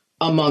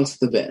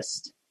amongst the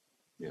best.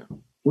 Yeah.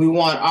 We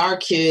want our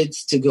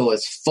kids to go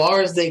as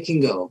far as they can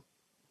go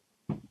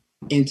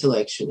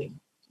intellectually.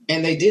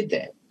 And they did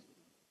that.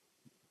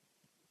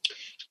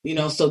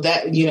 So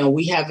that,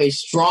 we have a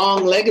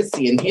strong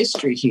legacy in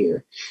history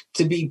here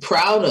to be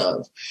proud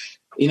of.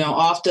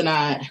 Often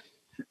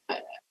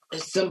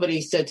somebody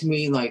said to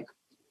me like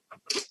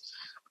a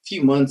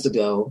few months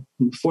ago,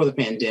 before the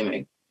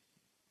pandemic,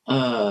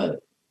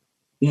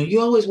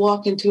 you always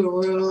walk into a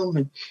room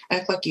and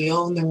act like you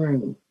own the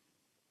room.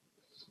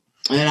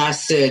 And I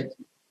said,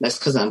 that's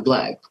because I'm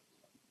Black.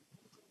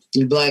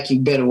 You're Black,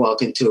 you better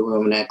walk into a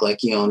room and act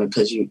like you own it,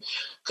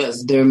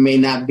 because there may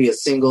not be a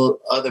single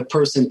other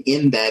person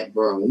in that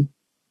room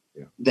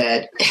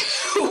that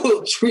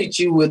will treat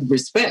you with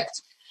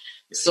respect.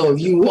 So if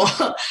you want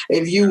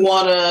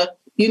to,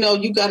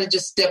 you got to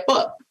just step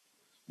up.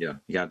 Yeah,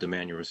 you got to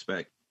demand your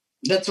respect.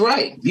 That's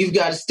right. You've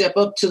got to step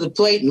up to the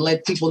plate and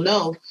let people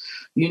know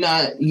you're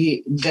not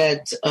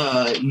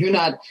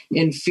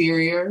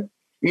inferior.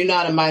 You're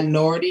not a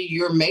minority.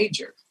 You're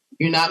major.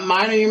 You're not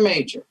minor. You're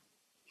major.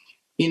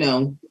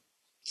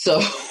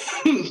 So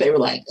they were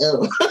like,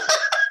 oh.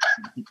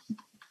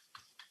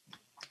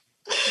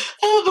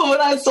 But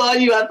when I saw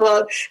you, I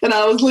thought, and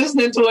I was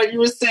listening to what you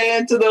were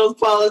saying to those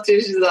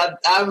politicians,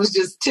 I was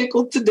just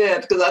tickled to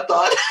death because I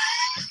thought,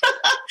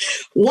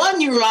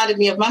 one, you reminded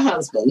me of my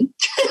husband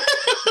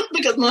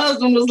because my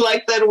husband was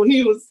like that when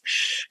he was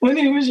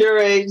your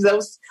age. That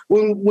was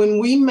when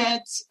we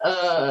met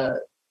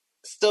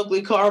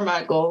Stokely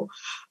Carmichael.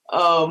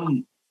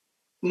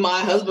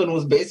 My husband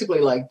was basically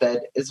like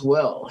that as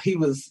well. He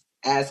was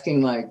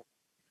asking like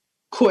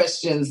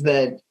questions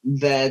that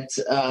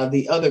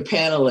the other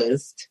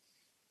panelists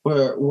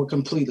were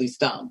completely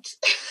stumped.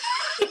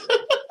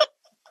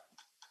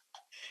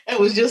 It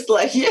was just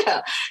like,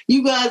 yeah,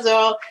 you guys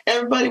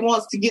everybody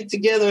wants to get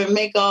together and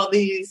make all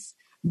these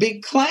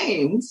big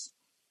claims.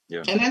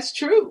 Yeah. And that's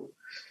true.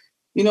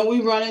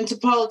 We run into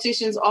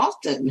politicians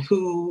often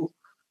who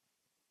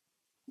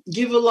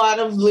give a lot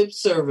of lip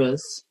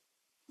service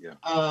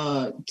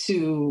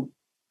to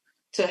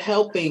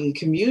helping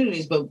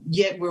communities, but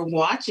yet we're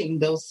watching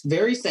those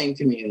very same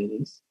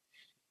communities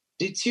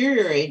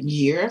deteriorate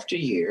year after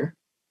year.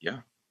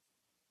 Yeah.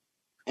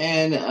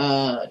 And,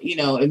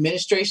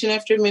 administration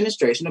after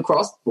administration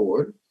across the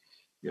board.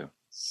 Yeah.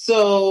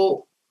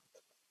 So,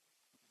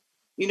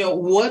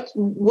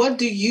 what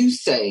do you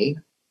say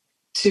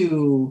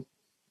to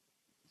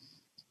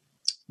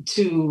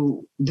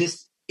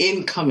this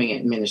incoming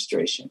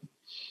administration?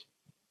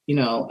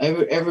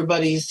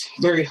 Everybody's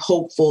very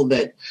hopeful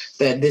that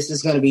this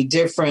is going to be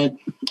different.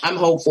 I'm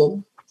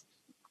hopeful,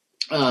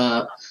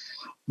 but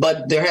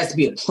there has to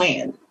be a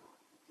plan.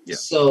 Yeah.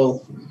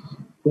 So,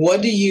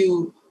 what do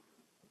you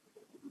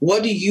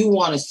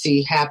want to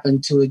see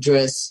happen to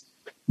address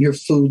your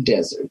food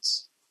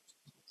deserts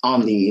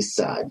on the East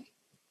Side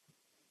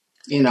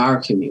in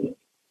our community?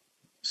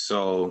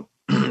 So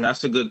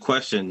that's a good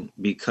question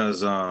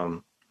because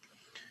on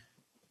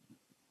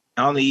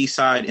the East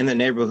Side, in the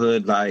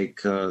neighborhood,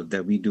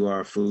 that we do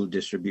our food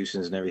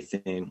distributions and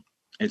everything,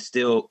 it's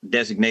still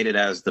designated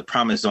as the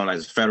Promise Zone,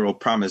 as federal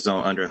Promise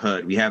Zone under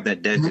HUD. We have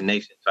that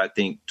designation, I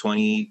think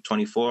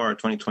 2024 or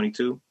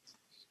 2022.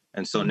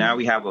 And so now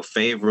we have a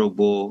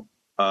favorable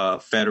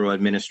federal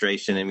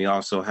administration, and we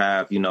also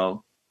have,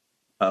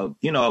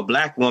 a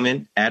Black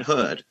woman at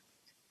HUD.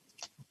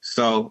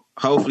 So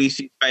hopefully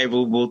she's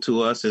favorable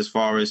to us as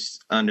far as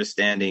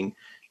understanding,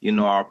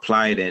 our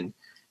plight and,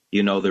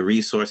 the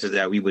resources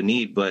that we would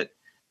need. But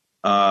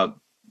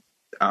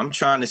I'm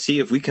trying to see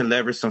if we can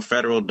leverage some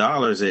federal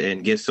dollars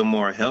and get some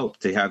more help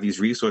to have these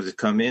resources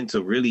come in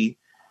to really,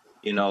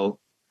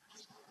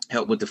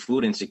 help with the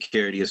food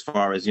insecurity as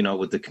far as,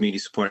 with the community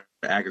support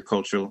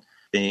agricultural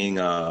thing,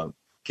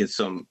 get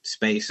some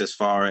space as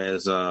far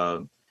as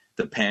the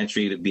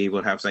pantry to be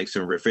able to have like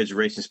some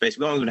refrigeration space.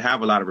 We don't even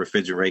have a lot of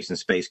refrigeration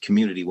space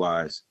community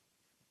wise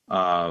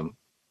for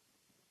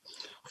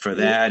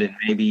that, and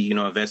maybe,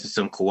 invest in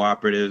some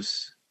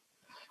cooperatives.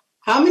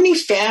 How many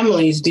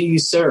families do you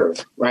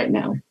serve right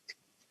now?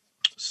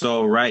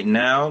 So right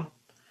now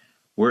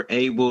we're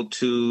able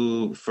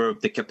to, for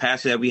the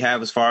capacity that we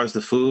have as far as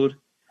the food,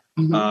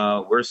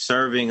 we're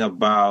serving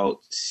about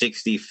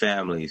 60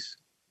 families,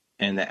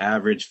 and the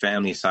average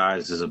family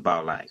size is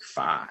about like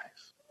 5.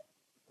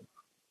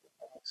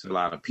 It's a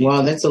lot of people.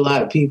 Wow, that's a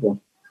lot of people.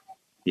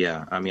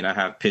 Yeah, I mean, I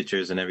have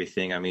pictures and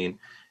everything. I mean,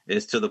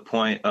 it's to the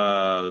point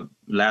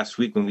last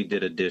week when we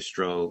did a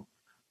distro,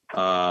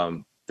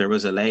 there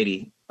was a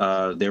lady,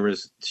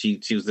 she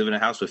was living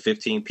in a house with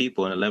 15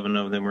 people, and 11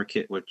 of them were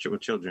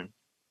children.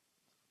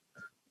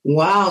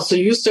 Wow, so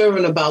you're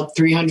serving about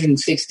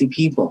 360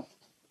 people.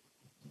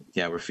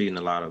 Yeah, we're feeding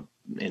a lot of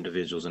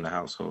individuals in the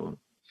household.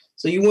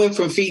 So you went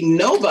from feeding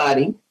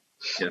nobody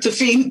to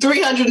feeding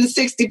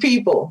 360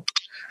 people.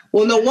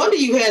 Well, no wonder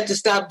you had to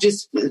stop.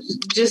 Just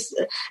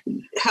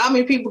how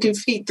many people can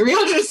feed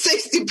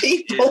 360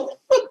 people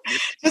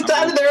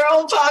out of their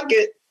own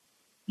pocket?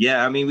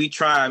 Yeah, I mean, we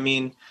try. I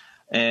mean,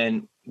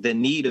 and the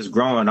need is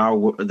growing.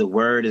 The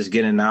word is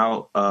getting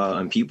out,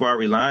 and people are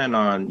relying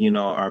on,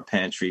 our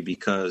pantry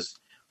because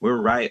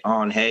we're right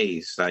on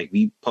Hayes. Like,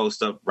 we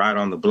post up right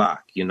on the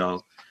block, a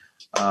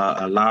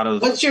lot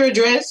of. What's your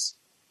address?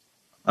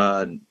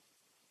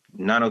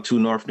 902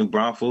 North New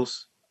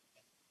Braunfels.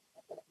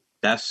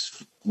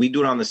 We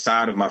do it on the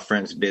side of my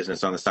friend's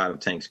business, on the side of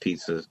Tank's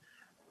Pizzas,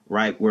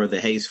 right where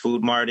the Hayes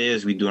Food Mart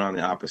is. We do it on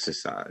the opposite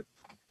side.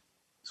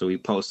 So we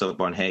post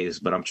up on Hayes,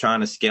 but I'm trying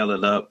to scale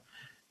it up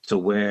to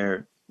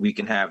where we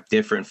can have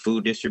different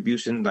food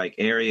distribution, like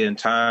area and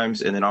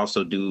times, and then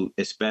also do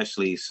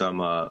especially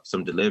some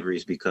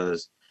deliveries,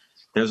 because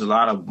there's a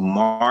lot of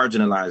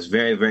marginalized,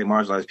 very, very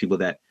marginalized people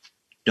that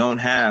don't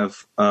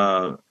have,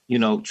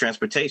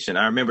 transportation.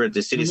 I remember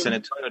the city of San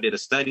Antonio did a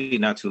study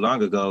not too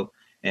long ago,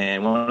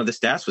 and one of the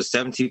stats was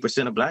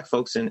 17% of Black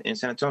folks in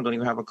San Antonio don't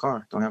even have a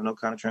car, don't have no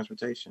kind of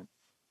transportation.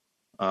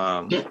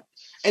 And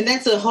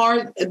that's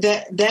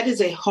that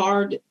is a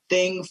hard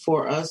thing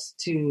for us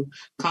to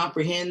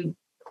comprehend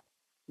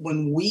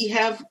when we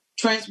have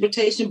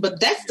transportation, but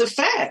that's the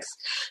facts.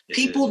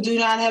 People do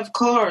not have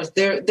cars.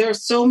 There are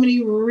so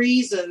many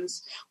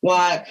reasons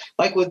why,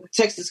 like with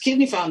Texas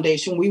Kidney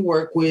Foundation, we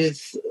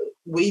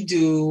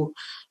do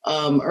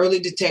early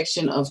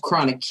detection of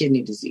chronic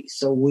kidney disease.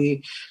 So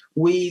we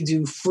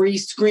do free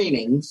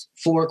screenings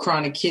for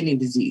chronic kidney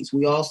disease.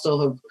 We also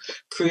have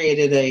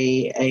created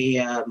a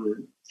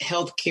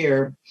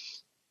healthcare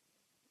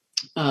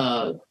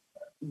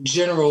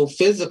general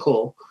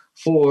physical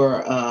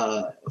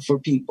for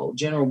people,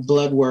 general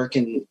blood work,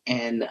 and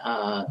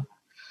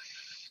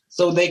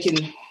so they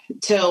can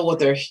tell what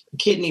their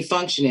kidney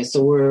function is.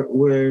 So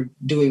we're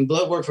doing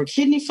blood work for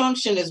kidney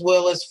function as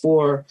well as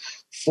for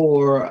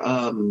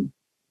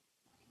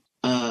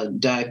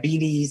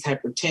diabetes,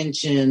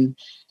 hypertension,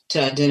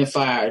 to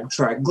identify our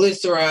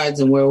triglycerides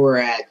and where we're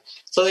at,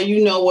 so that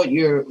you know what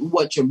your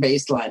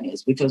baseline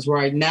is. Because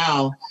right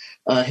now,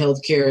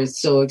 healthcare is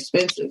so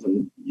expensive,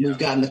 and we've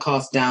gotten the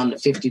cost down to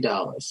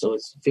 $50. So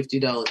it's a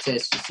 $50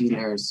 test to see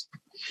nurse.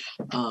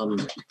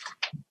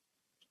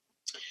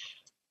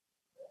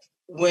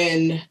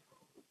 When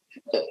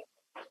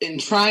in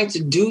trying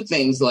to do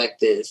things like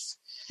this,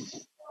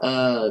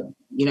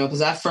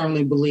 because I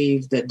firmly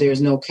believe that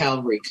there's no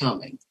Calvary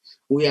coming.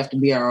 We have to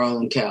be our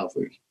own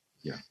Calvary.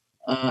 Yeah.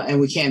 And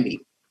we can be.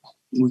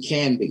 We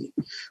can be.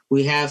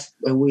 We have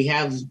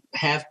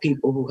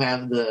people who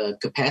have the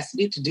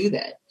capacity to do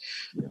that,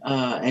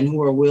 and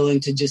who are willing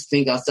to just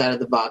think outside of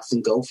the box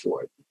and go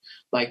for it,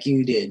 like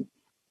you did,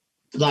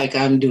 like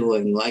I'm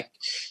doing, like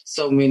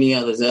so many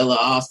others. Ella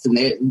Austin,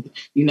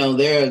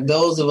 there are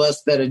those of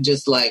us that are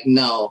just like,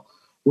 no,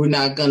 we're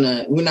not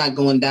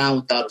going down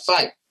without a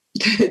fight.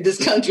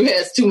 This country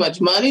has too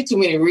much money, too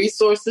many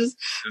resources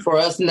for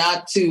us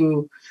not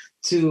to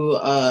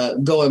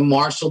go and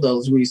marshal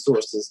those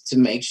resources to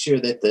make sure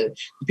that the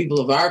people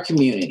of our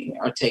community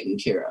are taken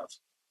care of.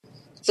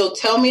 So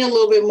tell me a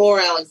little bit more,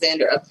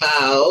 Alexander,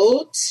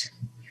 about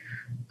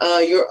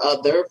your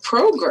other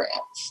programs.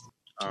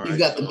 Right, you've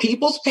got the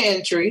People's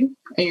Pantry,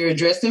 and you're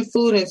addressing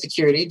food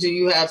insecurity. Do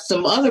you have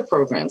some other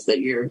programs that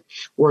you're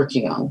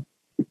working on?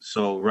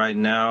 So right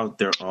now,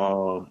 they're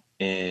all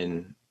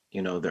in,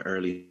 the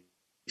early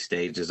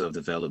stages of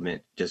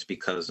development, just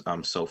because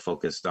I'm so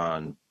focused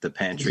on the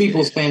pantry.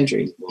 People's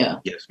Pantry. Yeah.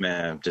 Yes,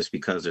 ma'am. Just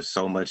because there's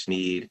so much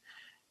need,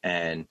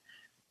 and,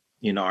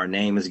 our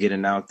name is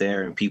getting out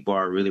there, and people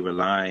are really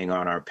relying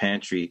on our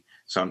pantry.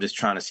 So I'm just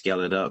trying to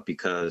scale it up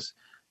because,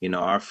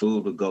 our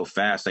food would go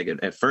fast. Like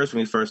at first,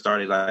 when we first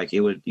started, like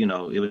it would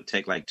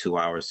take like 2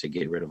 hours to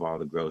get rid of all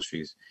the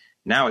groceries.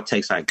 Now it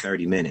takes like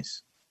 30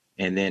 minutes.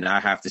 And then I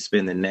have to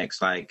spend the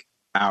next like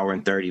hour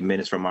and 30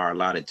 minutes from our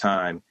allotted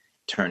time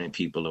turning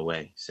people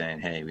away, saying,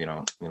 hey, we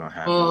don't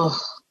have no.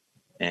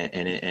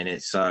 And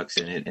it sucks,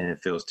 and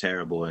it feels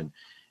terrible. And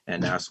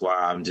that's why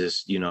I'm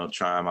just,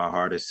 trying my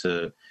hardest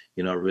to,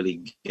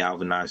 really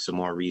galvanize some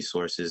more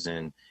resources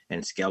and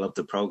scale up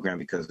the program,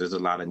 because there's a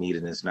lot of need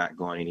and it's not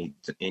going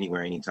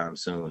anywhere anytime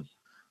soon.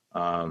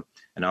 And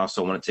I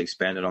also wanted to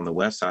expand it on the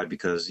West Side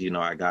because,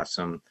 I got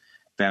some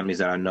families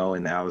that I know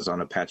in the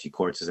Arizona Apache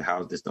Courts is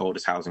the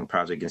oldest housing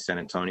project in San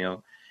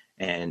Antonio.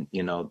 And,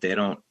 they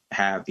don't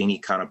have any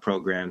kind of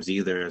programs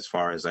either as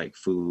far as like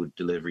food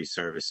delivery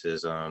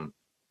services. And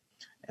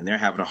they're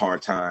having a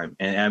hard time.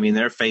 And I mean,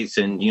 they're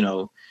facing,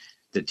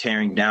 the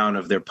tearing down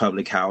of their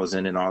public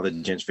housing and all the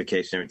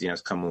gentrification, everything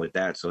that's coming with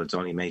that. So it's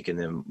only making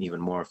them even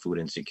more food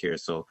insecure.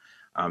 So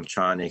I'm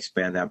trying to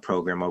expand that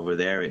program over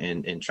there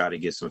and try to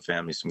get some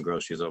families some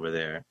groceries over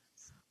there.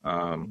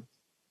 And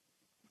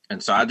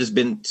so I've just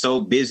been so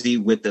busy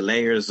with the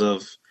layers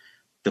of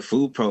the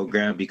food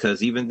program,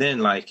 because even then,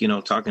 like,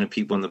 talking to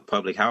people in the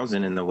public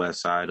housing in the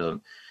West Side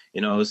of,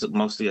 it's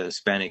mostly a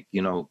Hispanic,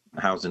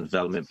 housing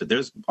development, but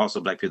there's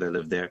also Black people that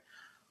live there.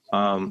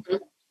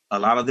 A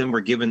lot of them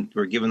were given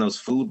those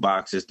food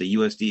boxes, the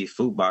USDA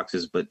food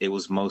boxes, but it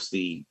was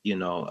mostly,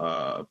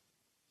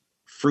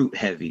 fruit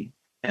heavy.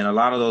 And a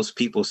lot of those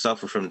people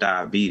suffer from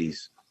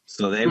diabetes.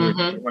 So they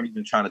weren't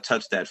even trying to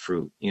touch that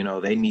fruit.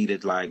 They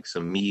needed like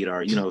some meat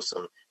or,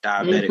 some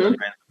diabetic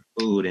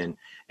food. And,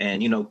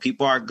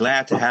 people are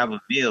glad to have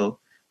a meal,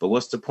 but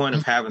what's the point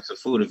of having some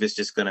food if it's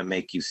just going to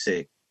make you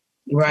sick?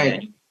 Right.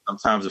 And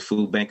sometimes the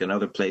food bank and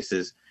other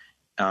places,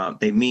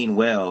 they mean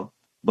well,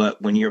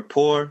 but when you're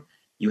poor,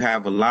 you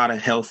have a lot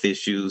of health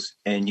issues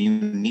and you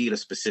need a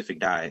specific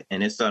diet.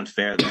 And it's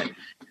unfair that in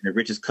the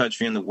richest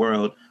country in the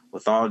world,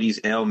 with all these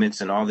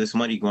ailments and all this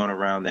money going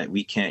around, that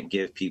we can't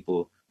give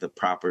people the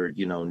proper,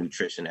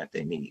 nutrition that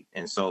they need.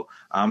 And so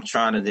I'm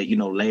trying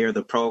to, layer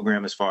the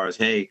program as far as,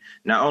 hey,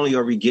 not only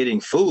are we getting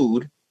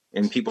food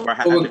and people are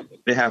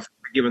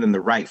giving them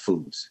the right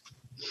foods.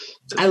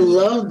 I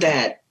love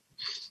that,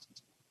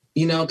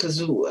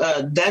 because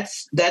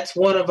that's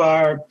one of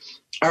our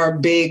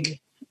big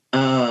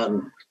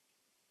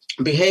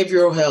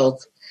behavioral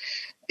health,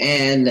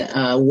 and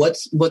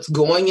what's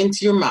going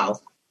into your mouth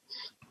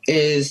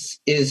is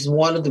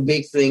one of the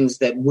big things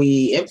that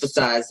we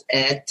emphasize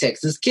at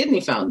Texas Kidney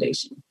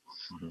Foundation.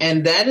 Mm-hmm.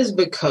 And that is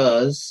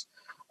because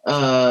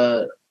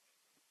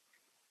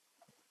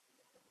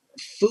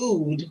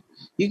food,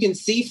 you can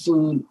see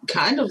food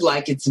kind of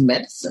like it's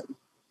medicine.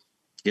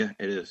 Yeah,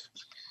 it is.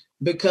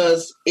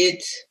 Because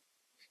it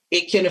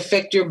can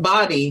affect your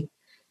body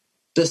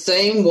the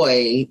same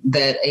way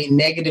that a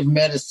negative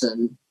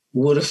medicine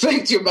would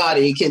affect your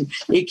body.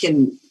 It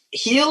can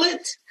heal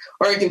it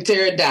or it can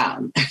tear it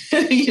down,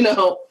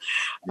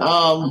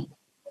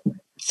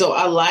 So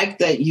I like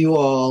that you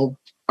all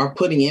are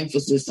putting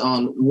emphasis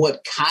on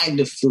what kind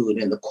of food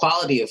and the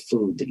quality of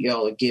food that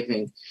y'all are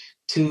giving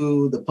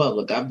to the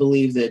public. I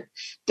believe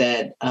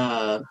that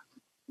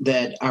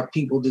our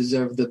people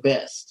deserve the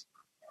best.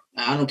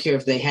 I don't care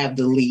if they have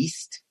the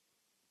least,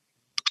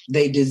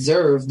 they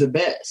deserve the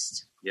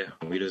best. Yeah,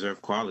 we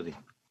deserve quality.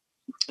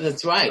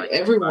 That's right. Like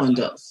everyone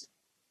does.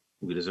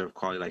 We deserve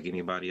quality like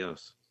anybody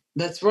else.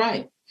 That's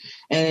right.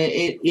 And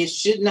it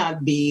should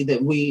not be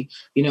that we,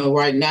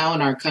 right now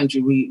in our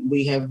country,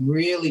 we have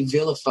really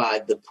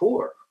vilified the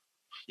poor.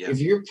 Yeah. If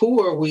you're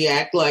poor, we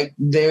act like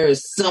there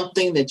is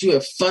something that you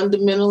have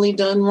fundamentally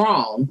done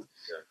wrong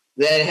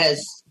that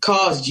has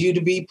caused you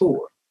to be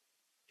poor.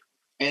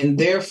 And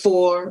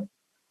therefore,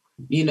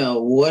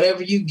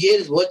 whatever you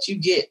get is what you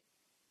get.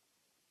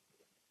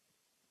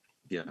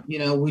 Yeah.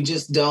 We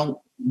just don't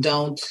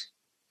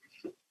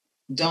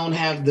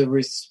have the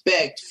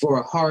respect for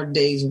a hard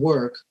day's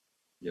work.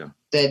 Yeah.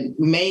 That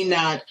may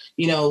not,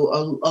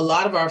 a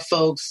lot of our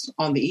folks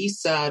on the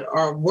East Side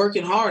are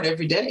working hard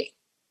every day.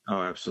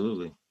 Oh,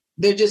 absolutely.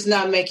 They're just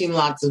not making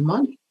lots of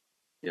money.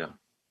 Yeah.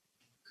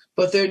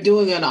 But they're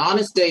doing an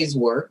honest day's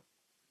work.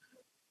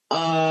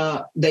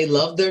 They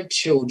love their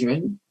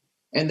children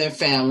and their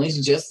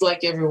families just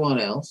like everyone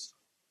else,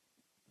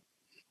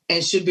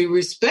 and should be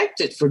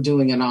respected for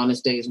doing an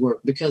honest day's work,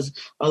 because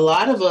a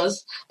lot of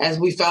us, as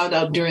we found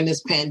out during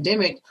this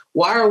pandemic,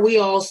 why are we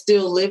all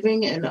still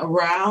living and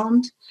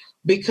around?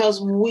 Because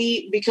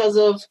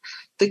of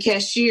the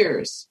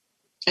cashiers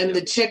and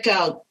the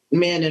checkout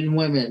men and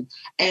women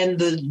and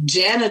the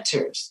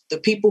janitors, the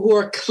people who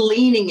are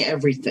cleaning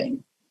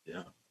everything.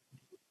 Yeah.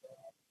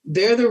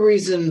 They're the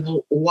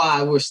reason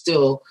why we're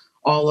still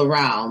all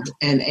around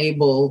and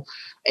able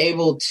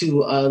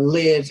to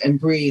live and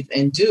breathe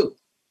and do.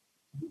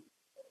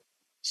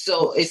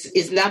 So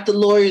it's not the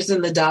lawyers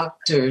and the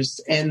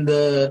doctors and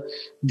the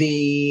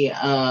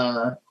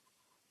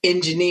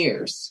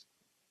engineers,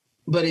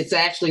 but it's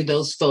actually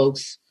those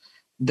folks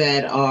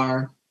that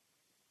are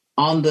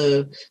on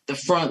the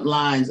front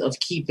lines of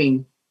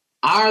keeping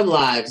our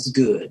lives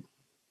good.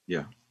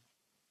 Yeah.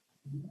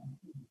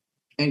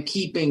 And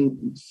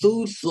keeping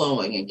food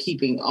flowing and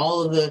keeping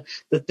all of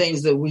the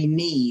things that we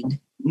need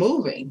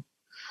moving.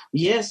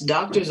 Yes,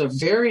 doctors are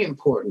very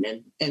important,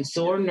 and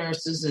so are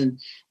nurses and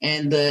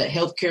the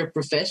healthcare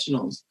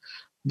professionals.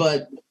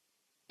 But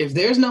if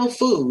there's no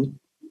food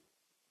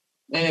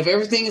and if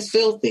everything is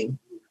filthy,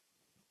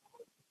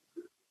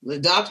 the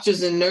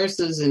doctors and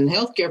nurses and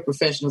healthcare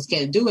professionals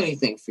can't do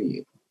anything for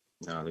you.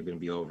 No, they're going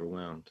to be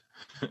overwhelmed.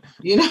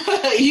 You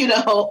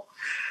know.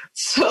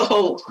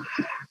 So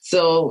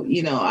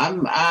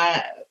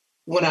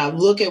when I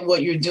look at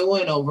what you're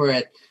doing over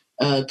at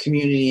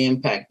Community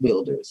Impact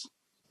Builders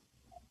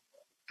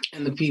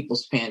and the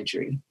People's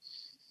Pantry,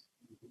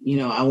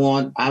 I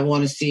want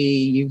to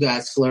see you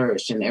guys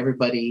flourish and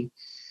everybody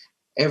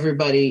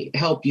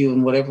help you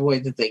in whatever way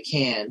that they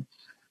can.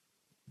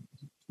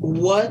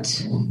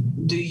 What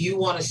do you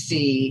want to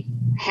see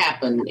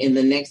happen in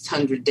the next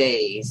 100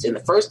 days, in the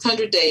first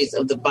 100 days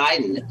of the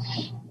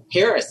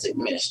Biden-Harris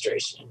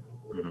administration?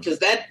 Because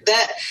that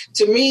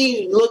to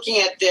me,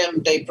 looking at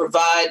them, they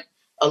provide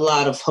a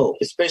lot of hope,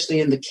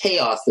 especially in the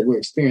chaos that we're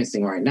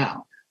experiencing right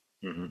now.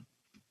 Mm-hmm.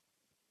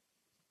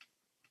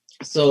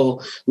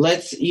 So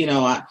let's,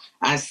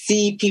 I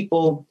see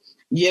people,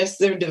 yes,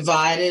 they're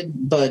divided,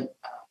 but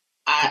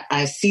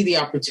I see the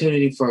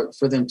opportunity for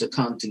them to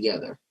come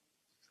together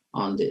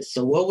on this.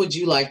 So what would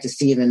you like to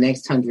see in the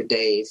next 100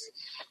 days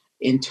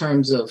in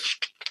terms of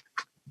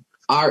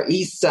our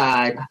East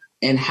Side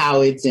and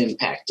how it's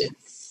impacted?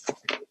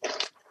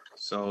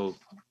 So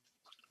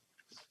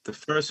the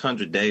first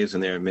 100 days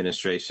in their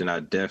administration, I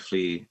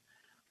definitely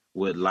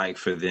would like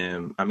for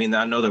them. I mean,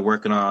 I know they're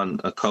working on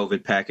a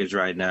COVID package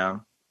right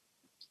now,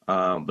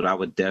 but I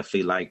would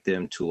definitely like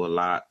them to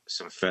allot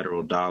some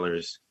federal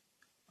dollars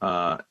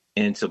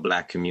into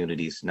Black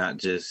communities, not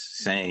just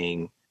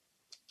saying,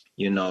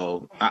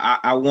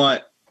 I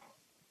want,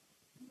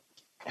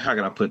 how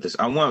can I put this?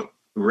 I want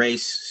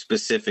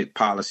race-specific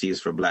policies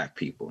for Black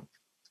people.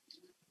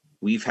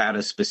 We've had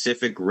a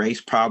specific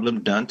race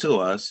problem done to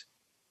us,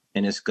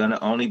 and it's going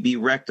to only be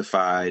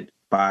rectified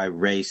by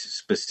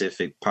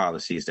race-specific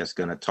policies that's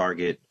going to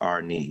target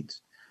our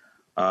needs.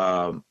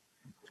 So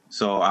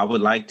I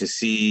would like to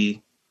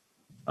see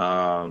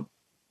them,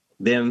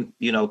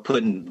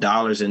 putting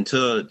dollars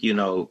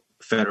into,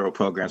 federal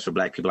programs for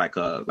Black people, like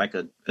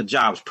a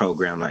jobs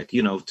program,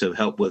 to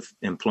help with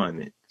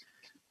employment.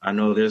 I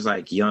know there's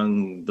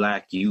young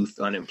Black youth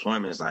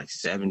unemployment is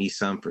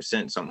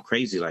 70% something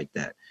crazy like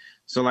that.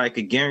 So a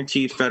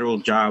guaranteed federal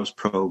jobs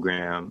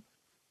program.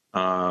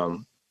 I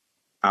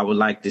would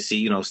like to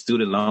see,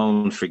 student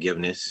loan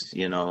forgiveness,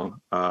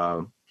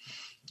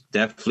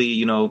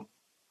 definitely,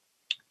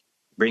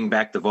 bring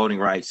back the Voting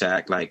Rights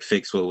Act,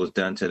 fix what was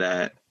done to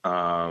that.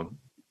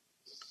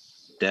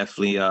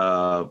 Definitely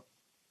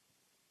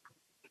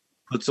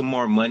put some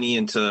more money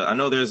into, I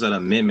know there's an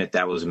amendment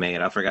that was made.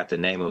 I forgot the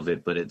name of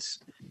it, but it's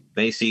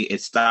basically,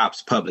 it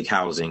stops public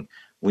housing.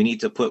 We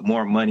need to put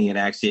more money in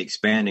actually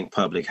expanding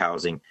public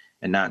housing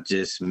and not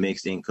just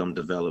mixed income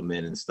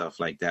development and stuff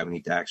like that. We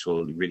need to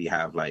actually really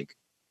have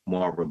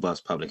more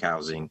robust public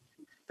housing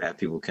that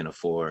people can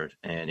afford.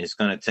 And it's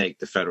going to take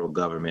the federal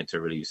government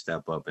to really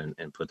step up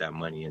and put that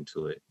money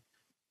into it.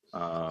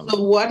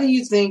 So why do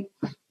you think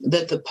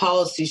that the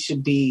policy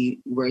should be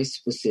race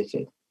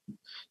specific?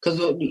 Because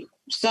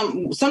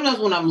sometimes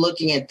when I'm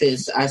looking at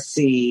this, I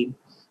see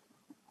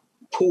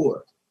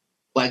poor,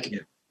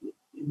 the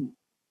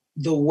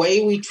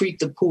way we treat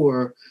the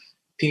poor,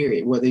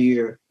 period, whether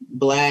you're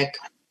Black,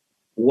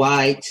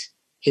 white,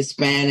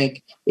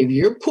 Hispanic, if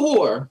you're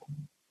poor,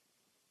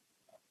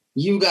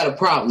 you got a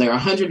problem. There are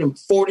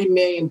 140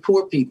 million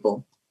poor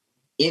people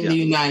in the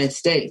United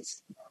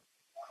States.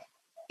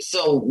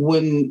 So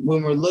when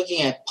we're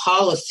looking at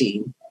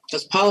policy,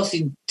 because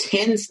policy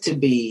tends to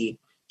be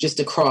just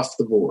across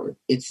the board.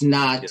 It's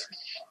not,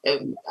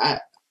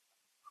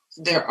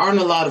 there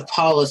aren't a lot of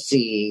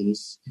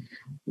policies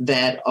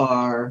that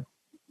are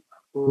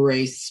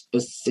race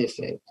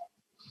specific.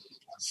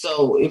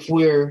 So if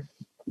we're,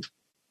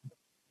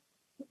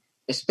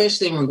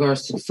 especially in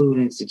regards to food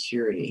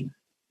insecurity,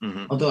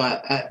 although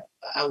I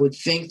would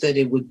think that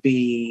it would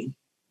be,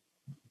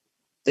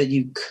 that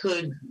you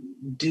could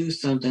do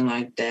something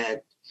like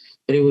that,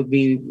 but it would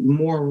be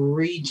more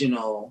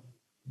regional.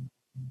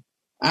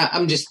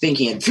 I'm just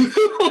thinking it through.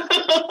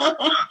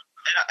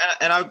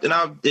 and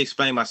I'll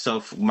explain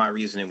my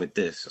reasoning with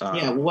this.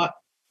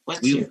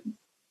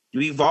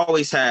 We've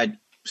always had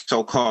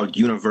so-called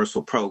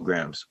universal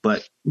programs,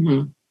 but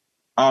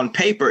on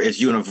paper it's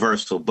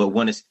universal, but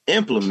when it's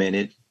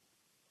implemented,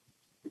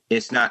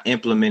 it's not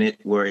implemented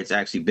where it's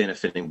actually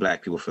benefiting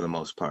Black people for the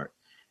most part.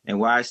 And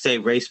why I say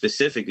race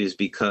specific is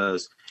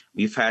because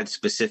we've had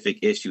specific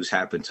issues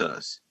happen to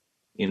us.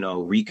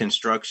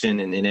 Reconstruction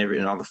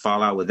and all the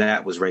fallout with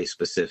that was race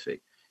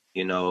specific.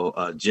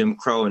 Jim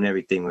Crow and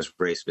everything was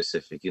race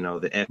specific. The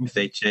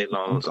FHA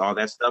loans, all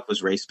that stuff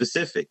was race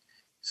specific.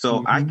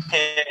 So I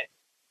can't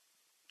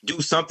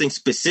do something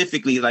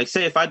specifically,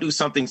 say if I do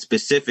something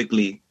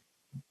specifically,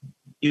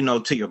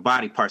 to your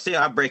body part, say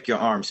I break your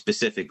arm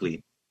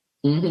specifically,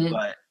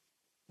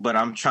 but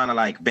I'm trying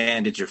to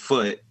bandage your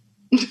foot.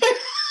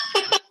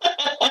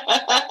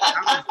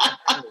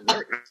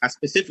 I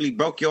specifically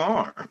broke your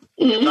arm.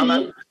 If I'm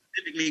not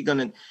specifically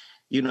going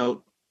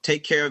to,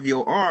 take care of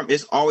your arm,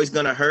 it's always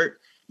going to hurt.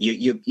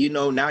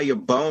 Now your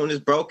bone is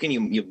broken.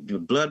 Your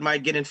blood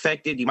might get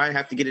infected. You might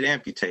have to get it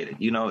amputated.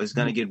 It's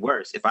going to get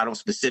worse if I don't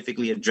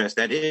specifically address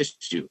that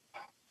issue.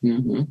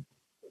 Mm-hmm.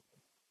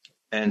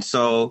 And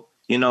so,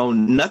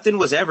 nothing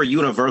was ever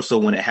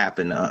universal when it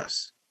happened to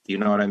us. You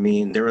know what I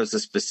mean? There was a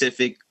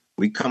specific,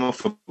 we come up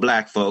for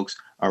Black folks,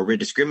 or we're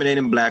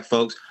discriminating Black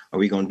folks, or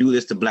we going to do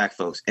this to Black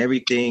folks.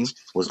 Everything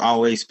was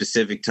always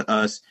specific to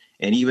us.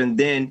 And even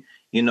then,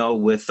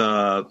 with,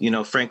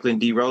 Franklin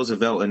D.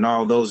 Roosevelt and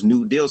all those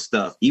New Deal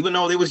stuff, even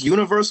though it was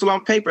universal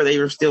on paper, they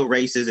were still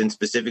racist and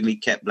specifically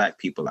kept Black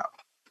people out.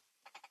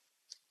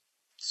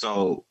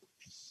 So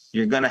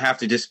you're going to have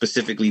to just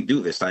specifically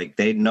do this. Like,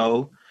 they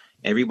know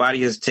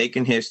everybody has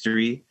taken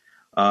history.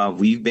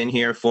 We've been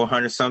here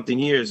 400 something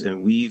years,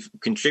 and we've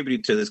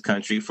contributed to this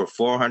country for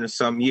 400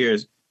 some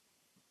years.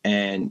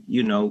 And,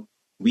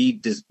 we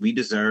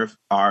deserve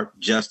our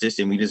justice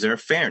and we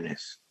deserve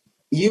fairness.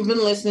 You've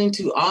been listening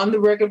to On the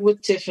Record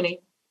with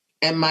Tiffany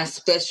and my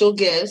special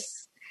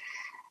guest,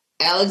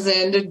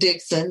 Alexander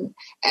Dixon.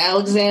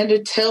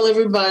 Alexander, tell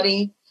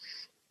everybody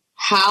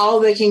how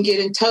they can get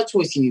in touch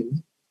with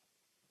you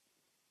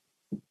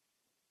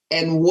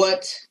and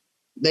what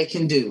they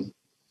can do,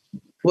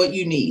 what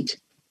you need.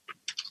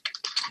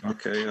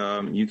 Okay.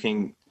 You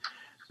can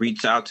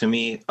reach out to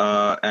me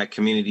at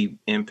Community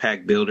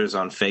Impact Builders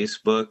on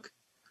Facebook.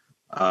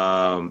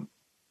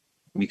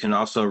 You can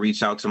also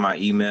reach out to my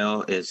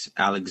email. It's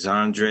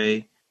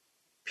Alexandre,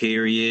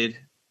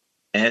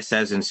 S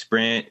as in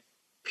Sprint,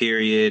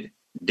 Dixon,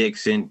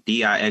 Dixon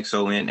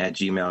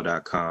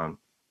 @gmail.com.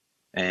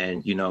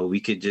 And, we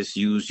could just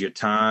use your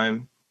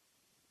time,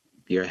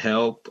 your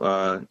help,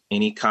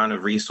 any kind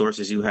of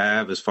resources you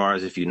have, as far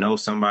as if you know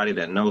somebody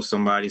that knows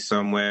somebody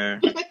somewhere,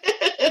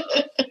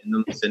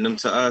 send them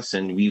to us.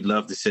 And we'd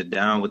love to sit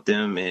down with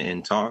them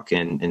and talk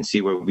and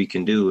see what we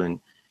can do and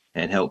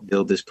help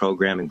build this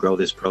program and grow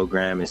this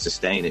program and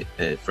sustain it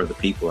for the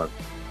people.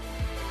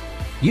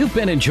 You've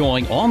been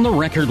enjoying On the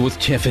Record with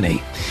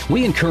Tiffany.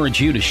 We encourage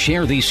you to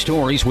share these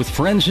stories with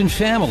friends and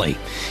family.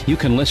 You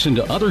can listen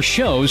to other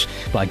shows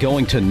by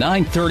going to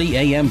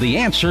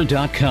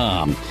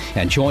 930amtheanswer.com.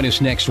 And join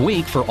us next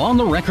week for On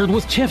the Record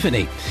with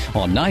Tiffany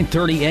on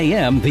 930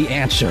 AM The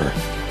Answer.